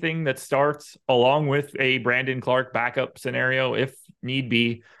really anything that starts along with a Brandon Clark backup scenario if need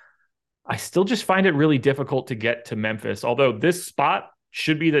be. I still just find it really difficult to get to Memphis, although this spot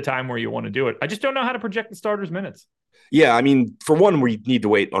should be the time where you want to do it. I just don't know how to project the starters' minutes. Yeah, I mean, for one, we need to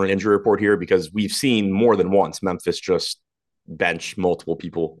wait on an injury report here because we've seen more than once Memphis just bench multiple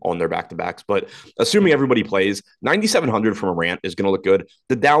people on their back-to-backs. But assuming everybody plays, 9,700 from Morant is going to look good.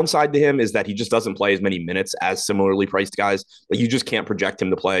 The downside to him is that he just doesn't play as many minutes as similarly priced guys. Like you just can't project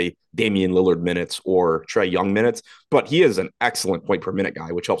him to play Damian Lillard minutes or Trae Young minutes. But he is an excellent point per minute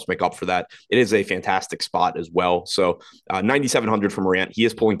guy, which helps make up for that. It is a fantastic spot as well. So 9,700 from Morant. He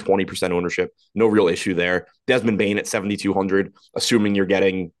is pulling 20% ownership. No real issue there. Desmond Bane at 7,200, assuming you're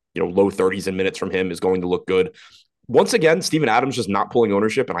getting low 30s in minutes from him, is going to look good. Once again, Steven Adams just not pulling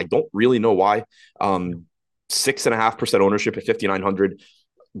ownership, and I don't really know why. 6.5% ownership at 5,900,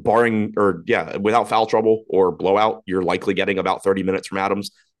 without foul trouble or blowout, you're likely getting about 30 minutes from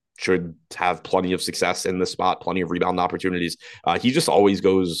Adams. Should have plenty of success in this spot, plenty of rebound opportunities. He just always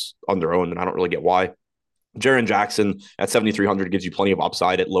goes under owned, and I don't really get why. Jaren Jackson at 7,300 gives you plenty of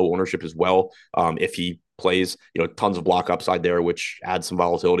upside at low ownership as well. If he plays, tons of block upside there, which adds some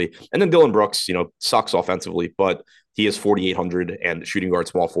volatility. And then Dillon Brooks, sucks offensively, but he is 4,800 and shooting guard,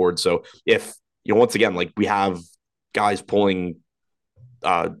 small forward. So if, once again, like we have guys pulling,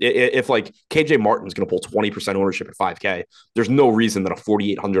 if like KJ Martin's going to pull 20% ownership at 5K, there's no reason that a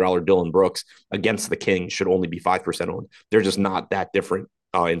 $4,800 Dillon Brooks against the Kings should only be 5% owned. They're just not that different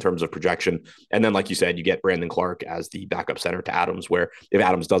in terms of projection. And then, like you said, you get Brandon Clark as the backup center to Adams, where if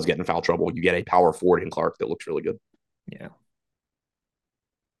Adams does get in foul trouble, you get a power forward in Clark that looks really good. Yeah.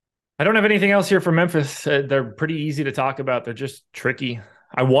 I don't have anything else here for Memphis. They're pretty easy to talk about. They're just tricky.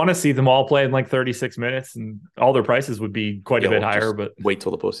 I want to see them all play in like 36 minutes, and all their prices would be quite a bit higher. But wait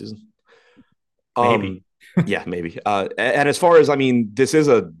till the postseason. Maybe. Yeah, maybe. And as far as, this is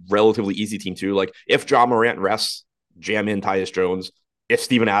a relatively easy team too. Like if Ja Morant rests, jam in Tyus Jones. If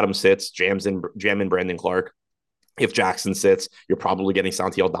Steven Adams sits, jam in Brandon Clark. If Jackson sits, you're probably getting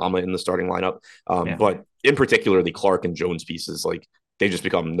Santi Aldama in the starting lineup. But in particular, the Clark and Jones pieces, like they just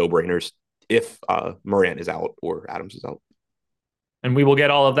become no-brainers if Morant is out or Adams is out. And we will get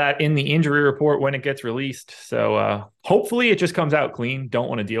all of that in the injury report when it gets released. So hopefully it just comes out clean. Don't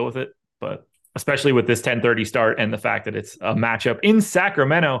want to deal with it, but especially with this 10:30 start and the fact that it's a matchup in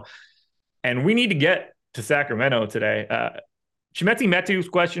Sacramento. And we need to get to Sacramento today. Chimezie Metu is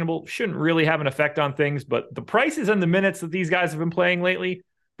questionable. Shouldn't really have an effect on things, but the prices and the minutes that these guys have been playing lately,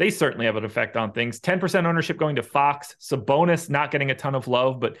 they certainly have an effect on things. 10% ownership going to Fox. Sabonis not getting a ton of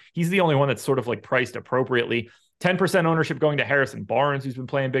love, but he's the only one that's sort of like priced appropriately. 10% ownership going to Harrison Barnes, who's been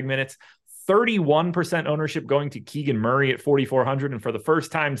playing big minutes. 31% ownership going to Keegan Murray at 4,400. And for the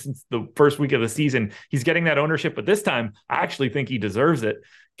first time since the first week of the season, he's getting that ownership. But this time, I actually think he deserves it.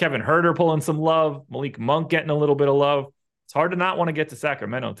 Kevin Huerter pulling some love. Malik Monk getting a little bit of love. It's hard to not want to get to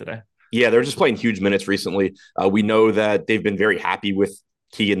Sacramento today. Yeah, they're just playing huge minutes recently. We know that they've been very happy with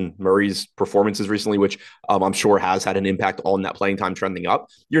Keegan Murray's performances recently, which I'm sure has had an impact on that playing time trending up.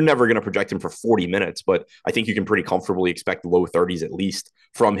 You're never going to project him for 40 minutes, but I think you can pretty comfortably expect low 30s at least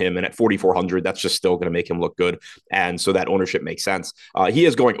from him. And at 4,400, that's just still going to make him look good. And so that ownership makes sense. He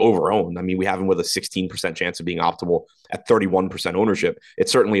is going over owned. I mean, we have him with a 16% chance of being optimal at 31% ownership.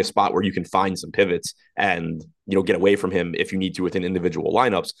 It's certainly a spot where you can find some pivots and, you know, get away from him if you need to within individual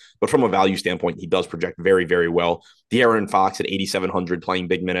lineups. But from a value standpoint, he does project very, very well. De'Aaron Fox at 8,700 playing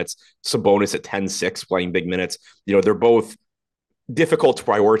big minutes. Sabonis at 10,600 playing big minutes. You know, they're both difficult to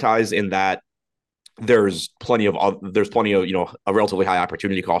prioritize in that there's plenty of, you know, a relatively high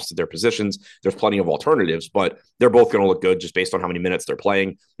opportunity cost at their positions. There's plenty of alternatives, but they're both going to look good just based on how many minutes they're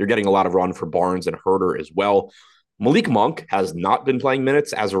playing. You're getting a lot of run for Barnes and Huerter as well. Malik Monk has not been playing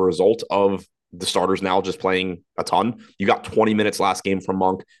minutes as a result of the starters now just playing a ton. You got 20 minutes last game from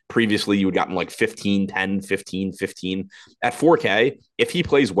Monk. Previously, you had gotten like 15, 10, 15, 15. At 4K, if he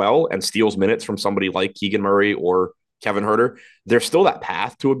plays well and steals minutes from somebody like Keegan Murray or Kevin Huerter, there's still that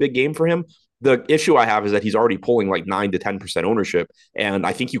path to a big game for him. The issue I have is that he's already pulling like 9 to 10% ownership. And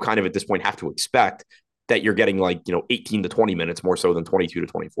I think you kind of at this point have to expect that you're getting like, you know, 18 to 20 minutes more so than 22 to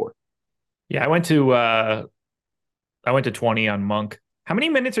 24. Yeah, I went to 20 on Monk. How many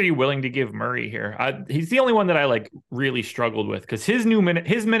minutes are you willing to give Murray here? He's the only one that I like really struggled with because his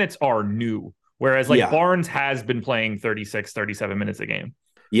minutes are new, whereas Barnes has been playing 36, 37 minutes a game.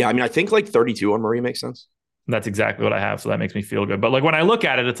 Yeah, I mean, I think like 32 on Murray makes sense. That's exactly what I have, so that makes me feel good. But like when I look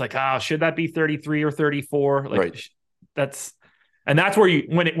at it, it's like, should that be 33 or 34? Like right. That's where you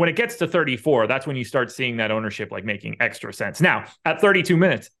when it gets to 34, that's when you start seeing that ownership like making extra sense. Now, at 32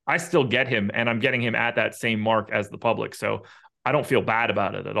 minutes, I still get him, and I'm getting him at that same mark as the public. So I don't feel bad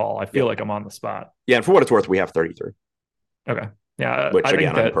about it at all. I feel like I'm on the spot. Yeah, and for what it's worth, we have 33. Okay. Yeah. Which,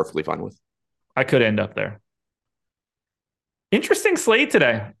 again, I'm perfectly fine with. I could end up there. Interesting slate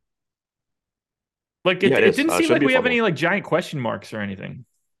today. Like, it didn't seem like we have any, like, giant question marks or anything.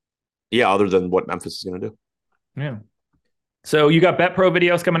 Yeah, other than what Memphis is going to do. Yeah. So you got Bet Pro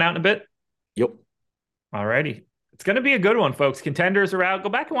videos coming out in a bit? Yep. All righty. It's going to be a good one, folks. Contenders are out. Go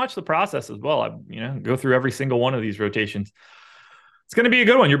back and watch the process as well. Go through every single one of these rotations. It's going to be a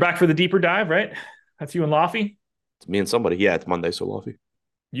good one. You're back for the deeper dive, right? That's you and Laffy? It's me and somebody. Yeah, it's Monday, so Laffy.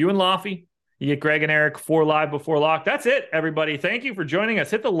 You and Laffy. You get Greg and Eric 4 Live Before Lock. That's it, everybody. Thank you for joining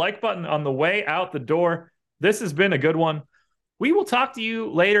us. Hit the like button on the way out the door. This has been a good one. We will talk to you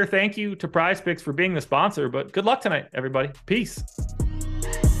later. Thank you to Prize Picks for being the sponsor, but good luck tonight, everybody. Peace.